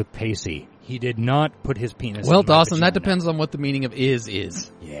sex with Pacey. He did not put his penis Well, in my Dawson, that vagina. depends on what the meaning of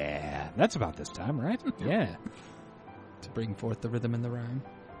is. Yeah, that's about this time, right? Yeah. To bring forth the rhythm and the rhyme.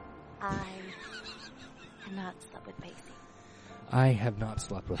 I have not slept with Pacey. I have not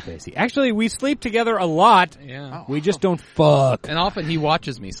slept with Pacey. Actually, we sleep together a lot. Yeah. We just don't fuck. And often he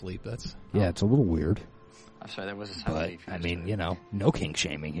watches me sleep. That's Yeah, it's a little weird. I'm sorry, that was a But, I mean, you know, no kink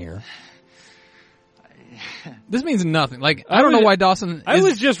shaming here. This means nothing. Like, I don't know why Dawson I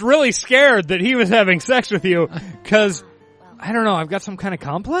was just really scared that he was having sex with you, because, I don't know, I've got some kind of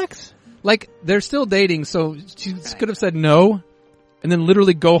complex? Like, they're still dating, so she could have said no, and then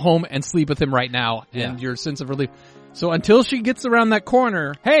literally go home and sleep with him right now, and your sense of relief. So until she gets around that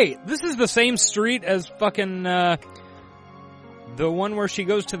corner... Hey, this is the same street as fucking, the one where she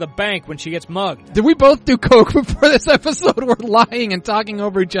goes to the bank when she gets mugged. Did we both do coke before this episode? We're lying and talking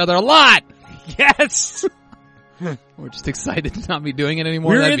over each other a lot! Yes! We're just excited to not be doing it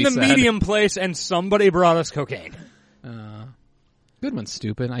anymore. We're That'd in be the sad. medium place and somebody brought us cocaine. Good one,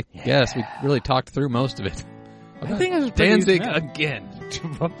 stupid. I guess we really talked through most of it. I think it was Danzig again.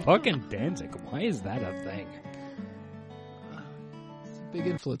 Fucking Danzig. Why is that a thing? It's a big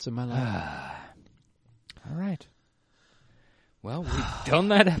influence in my life. All right. Well, we've done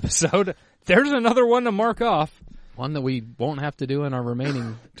that episode. There's another one to mark off. One that we won't have to do in our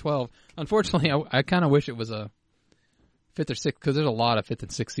remaining 12. Unfortunately, I kind of wish it was a 5th or 6th, because there's a lot of 5th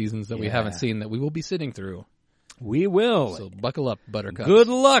and 6th seasons that we haven't seen that we will be sitting through. We will. So buckle up, buttercups. Good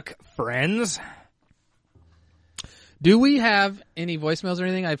luck, friends. Do we have any voicemails or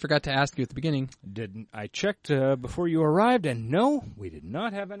anything? I forgot to ask you at the beginning. I checked before you arrived, and no, we did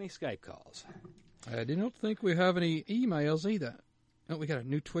not have any Skype calls. I do not think we have any emails either. Oh, we got a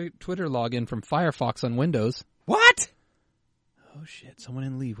new Twitter login from Firefox on Windows. What? Oh, shit. Someone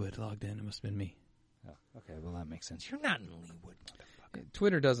in Leawood logged in. It must have been me. Oh, okay, well, that makes sense. You're not in Leawood, motherfucker.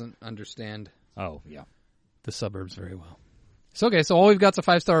 Twitter doesn't understand the suburbs very well. So, okay, so all we've got is a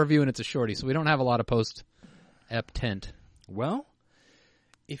 5-star review, and it's a shorty, so we don't have a lot of post-ep tent. Well,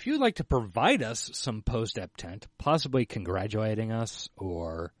 if you'd like to provide us some post-ep tent, possibly congratulating us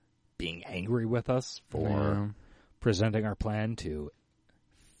or being angry with us for presenting our plan to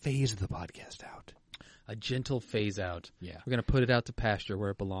phase the podcast out. A gentle phase out. Yeah. We're going to put it out to pasture where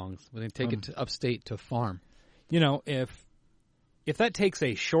it belongs. We're going to take it to upstate to a farm. You know, if that takes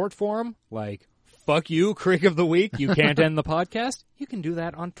a short form, like, fuck you, Creek of the Week, you can't end the podcast, you can do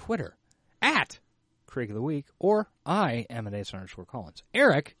that on Twitter. Creek of the Week, or I, Amadeus_Collins.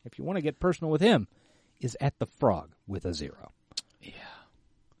 Eric, if you want to get personal with him, is at the Frog with a 0. Yeah.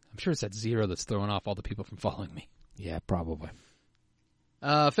 I'm sure it's that 0 that's throwing off all the people from following me. Yeah, probably.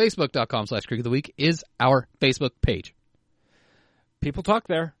 Facebook.com/Creek of the Week is our Facebook page. People talk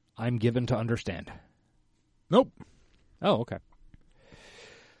there. I'm given to understand. Nope. Oh, okay.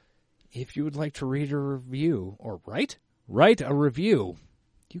 If you would like to read a review, or write a review,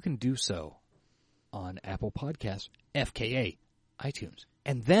 you can do so on Apple Podcasts, FKA, iTunes.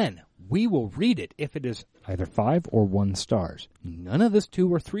 And then we will read it if it is either 5 or 1 stars. None of this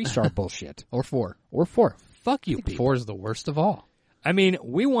 2 or 3 star bullshit. Or 4. Or 4. Fuck you, people. 4 is the worst of all. I mean,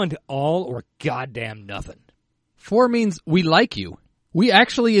 we want all or goddamn nothing. 4 means we like you. We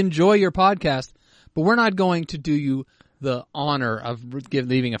actually enjoy your podcast, but we're not going to do you the honor of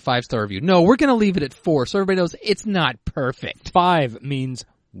leaving a 5-star review. No, we're going to leave it at 4 so everybody knows it's not perfect. 5 means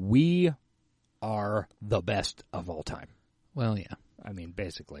we are the best of all time. Well, yeah. I mean,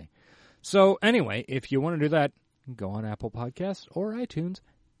 basically. So, anyway, if you want to do that, go on Apple Podcasts or iTunes.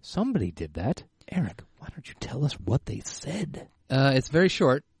 Somebody did that. Eric, why don't you tell us what they said? It's very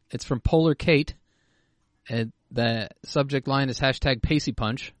short. It's from Polar Kate. And the subject line is #Pacey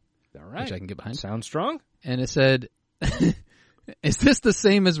Punch. All right. Which I can get behind. Sounds strong. And it said, is this the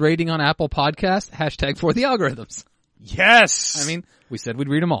same as rating on Apple Podcasts? # for the algorithms. Yes! I mean, we said we'd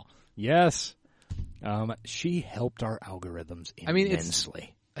read them all. Yes. She helped our algorithms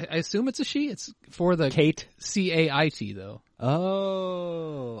immensely. I assume it's a she. It's for the Kate. CAIT, though.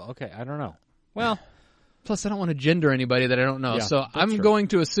 Oh, okay. I don't know. Well, plus I don't want to gender anybody that I don't know. Yeah, so I'm true. going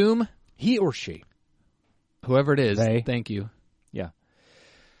to assume he or she. Whoever it is. They. Thank you. Yeah.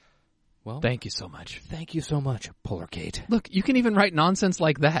 Well, thank you so much. Thank you so much, Polar Kate. Look, you can even write nonsense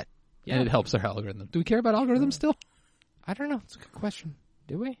like that, and it helps our algorithm. Do we care about algorithms still? I don't know. It's a good question.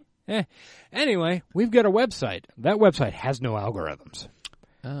 Do we? Anyway, we've got a website. That website has no algorithms.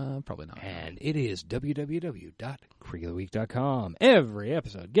 Probably not. And it is www.creekoftheweek.com. Every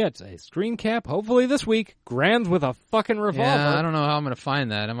episode gets a screen cap. Hopefully this week, Grams with a fucking revolver. Yeah, I don't know how I'm going to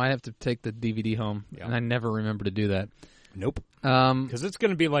find that. I might have to take the DVD home, and I never remember to do that. Nope. Because it's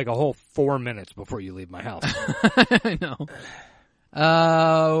going to be like a whole 4 minutes before you leave my house. I know.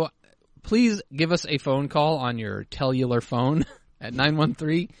 Please give us a phone call on your cellular phone at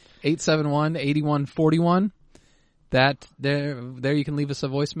 913-871-8141. That there you can leave us a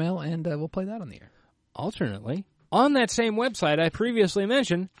voicemail, and we'll play that on the air. Alternately, on that same website I previously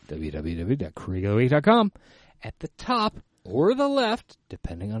mentioned, www.creekoftheweek.com, at the top or the left,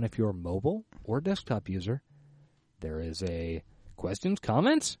 depending on if you're a mobile or desktop user, there is a questions,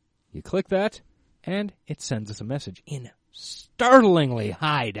 comments. You click that, and it sends us a message in startlingly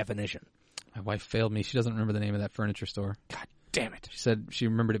high definition. My wife failed me. She doesn't remember the name of that furniture store. God damn it. She said she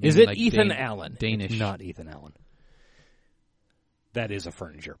remembered it being Is it like Ethan Allen? Danish. It's not Ethan Allen. That is a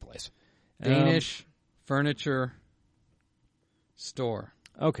furniture place. Danish furniture store.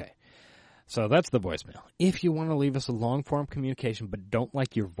 Okay. So that's the voicemail. If you want to leave us a long-form communication but don't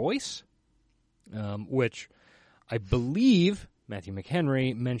like your voice, which I believe Matthew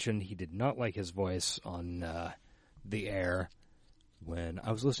McHenry mentioned he did not like his voice on the air when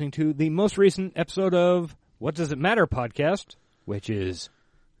I was listening to the most recent episode of What Does It Matter podcast, which is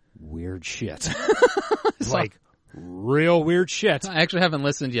weird shit. Like real weird shit. I actually haven't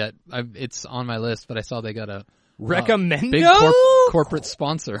listened yet. It's on my list, but I saw they got a recommendo big corporate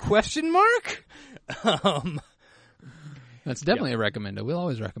sponsor. Question mark? That's definitely a recommendo. We'll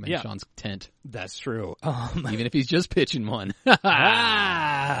always recommend Sean's tent. That's true. Even if he's just pitching one.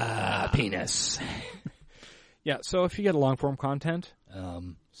 Penis. Yeah, so if you get a long-form content,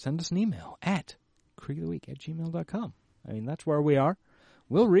 send us an email at creekoftheweek@gmail.com. I mean, that's where we are.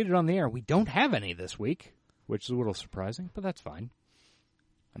 We'll read it on the air. We don't have any this week, which is a little surprising, but that's fine.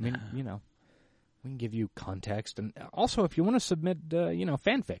 I mean, we can give you context. And also, if you want to submit,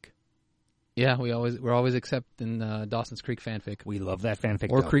 fanfic. Yeah, we're always accepting Dawson's Creek fanfic. We love that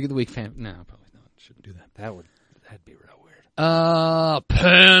fanfic. Or Creek of the Week fan. No, probably not. Shouldn't do that. That'd be real weird.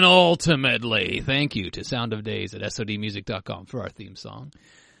 Penultimately, thank you to Sound of Days at SODmusic.com for our theme song.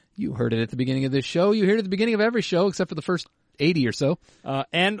 You heard it at the beginning of this show. You hear it at the beginning of every show except for the first 80 or so.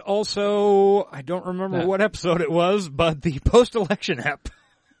 And also, I don't remember what episode it was, but the post-election app.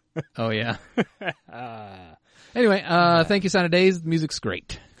 Oh, yeah. Anyway, thank you, Sound of Days. The music's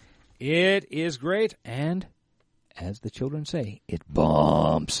great. It is great, and as the children say, it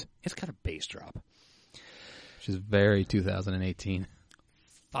bumps. It's got a bass drop. Which is very 2018.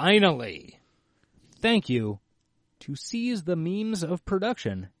 Finally, thank you to Seize the Memes of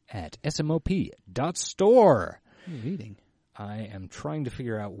Production at smop.store. What are you reading? I am trying to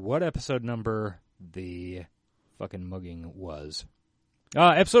figure out what episode number the fucking mugging was.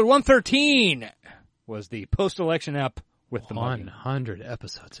 Episode 113 was the post-election app with the mugging. 100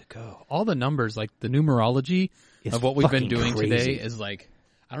 episodes ago. All the numbers, like the numerology of what we've been doing today is like,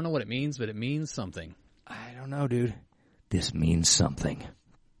 I don't know what it means, but it means something. I don't know, dude. This means something.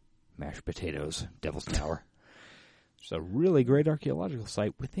 Mashed potatoes, Devil's Tower. It's a really great archaeological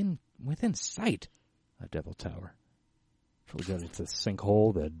site within sight of Devil Tower. It's really good. It's a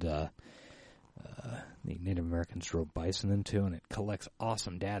sinkhole that the Native Americans drove bison into, and it collects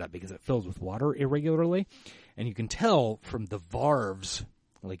awesome data because it fills with water irregularly, and you can tell from the varves,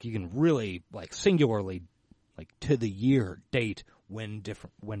 like you can really like singularly, like to the year date when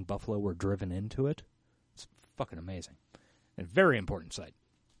buffalo were driven into it. It's fucking amazing. A very important site.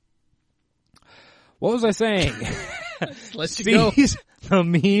 What was I saying? Let's go. The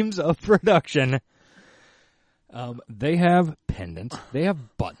memes of production. They have pendants. They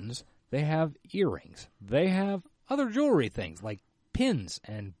have buttons. They have earrings. They have other jewelry things like pins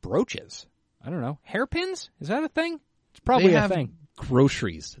and brooches. I don't know. Hairpins? Is that a thing? It's probably a thing.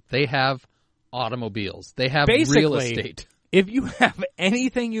 Groceries. They have automobiles. They have basically, real estate. If you have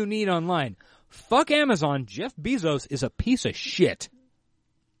anything you need online, fuck Amazon. Jeff Bezos is a piece of shit.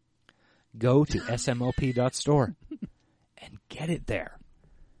 Go to smlp.store and get it there.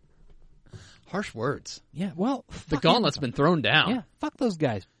 Harsh words. Yeah, well, the gauntlet's been thrown down. Yeah, fuck those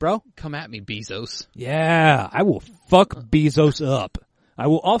guys, bro. Come at me, Bezos. Yeah, I will fuck Bezos up. I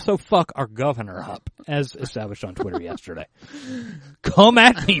will also fuck our governor up, as established on Twitter yesterday. Come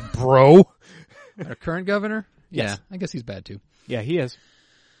at me, bro. Our current governor? Yes. Yeah, I guess he's bad too. Yeah, he is.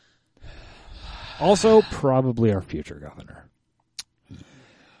 Also, probably our future governor.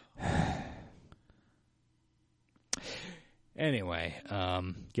 Anyway,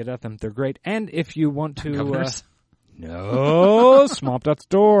 get at them. They're great. And if you want to... no,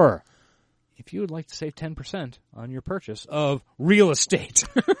 Swamp.store. If you would like to save 10% on your purchase of real estate,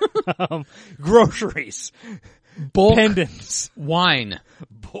 groceries, bulk pendants, wine.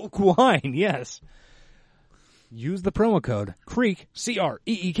 Bulk wine, yes. Use the promo code CREEK,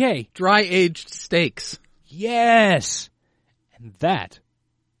 C-R-E-E-K. Dry-aged steaks. Yes. And that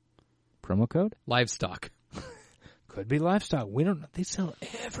promo code? Livestock. Could be livestock. We don't know. They sell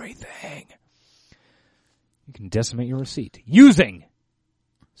everything. You can decimate your receipt using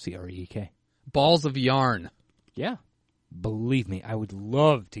CREEK. Balls of yarn. Yeah. Believe me, I would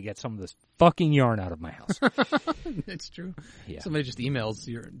love to get some of this fucking yarn out of my house. It's true. Yeah. Somebody just emails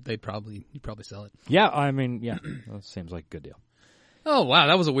you'd probably sell it. Yeah, I mean, yeah. That seems like a good deal. Oh, wow,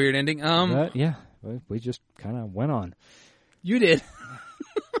 that was a weird ending. Yeah, we just kind of went on. You did.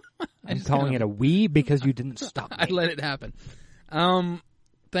 I'm calling it a we because you didn't stop me. I let it happen.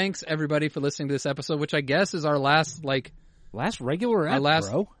 Thanks everybody for listening to this episode, which I guess is our last regular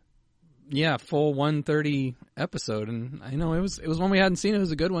episode, bro. Yeah, full 130 episode, and I know it was one we hadn't seen. It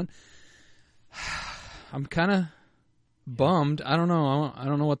was a good one. I'm kind of bummed. I don't know. I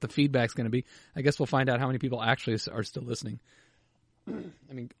don't know what the feedback's going to be. I guess we'll find out how many people actually are still listening.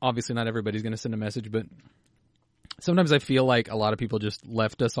 I mean, obviously not everybody's going to send a message, but sometimes I feel like a lot of people just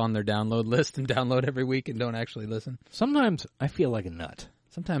left us on their download list and download every week and don't actually listen. Sometimes I feel like a nut.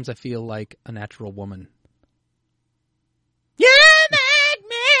 Sometimes I feel like a natural woman. You make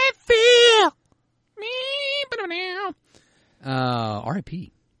me feel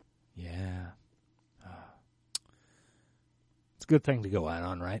R.I.P. Yeah. It's a good thing to go out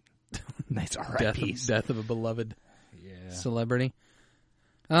on, right? Nice R.I.P.s. Death of a beloved celebrity.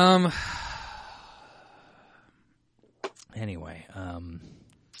 Anyway,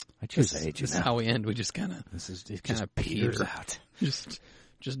 I choose to hate you. This is how we end. We just kind of peters out.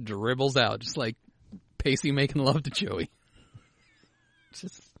 Just dribbles out, just like Pacey making love to Joey.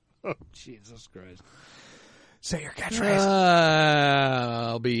 Oh, Jesus Christ. Say your catchphrase.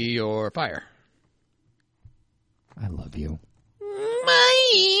 I'll be your fire. I love you.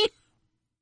 Bye.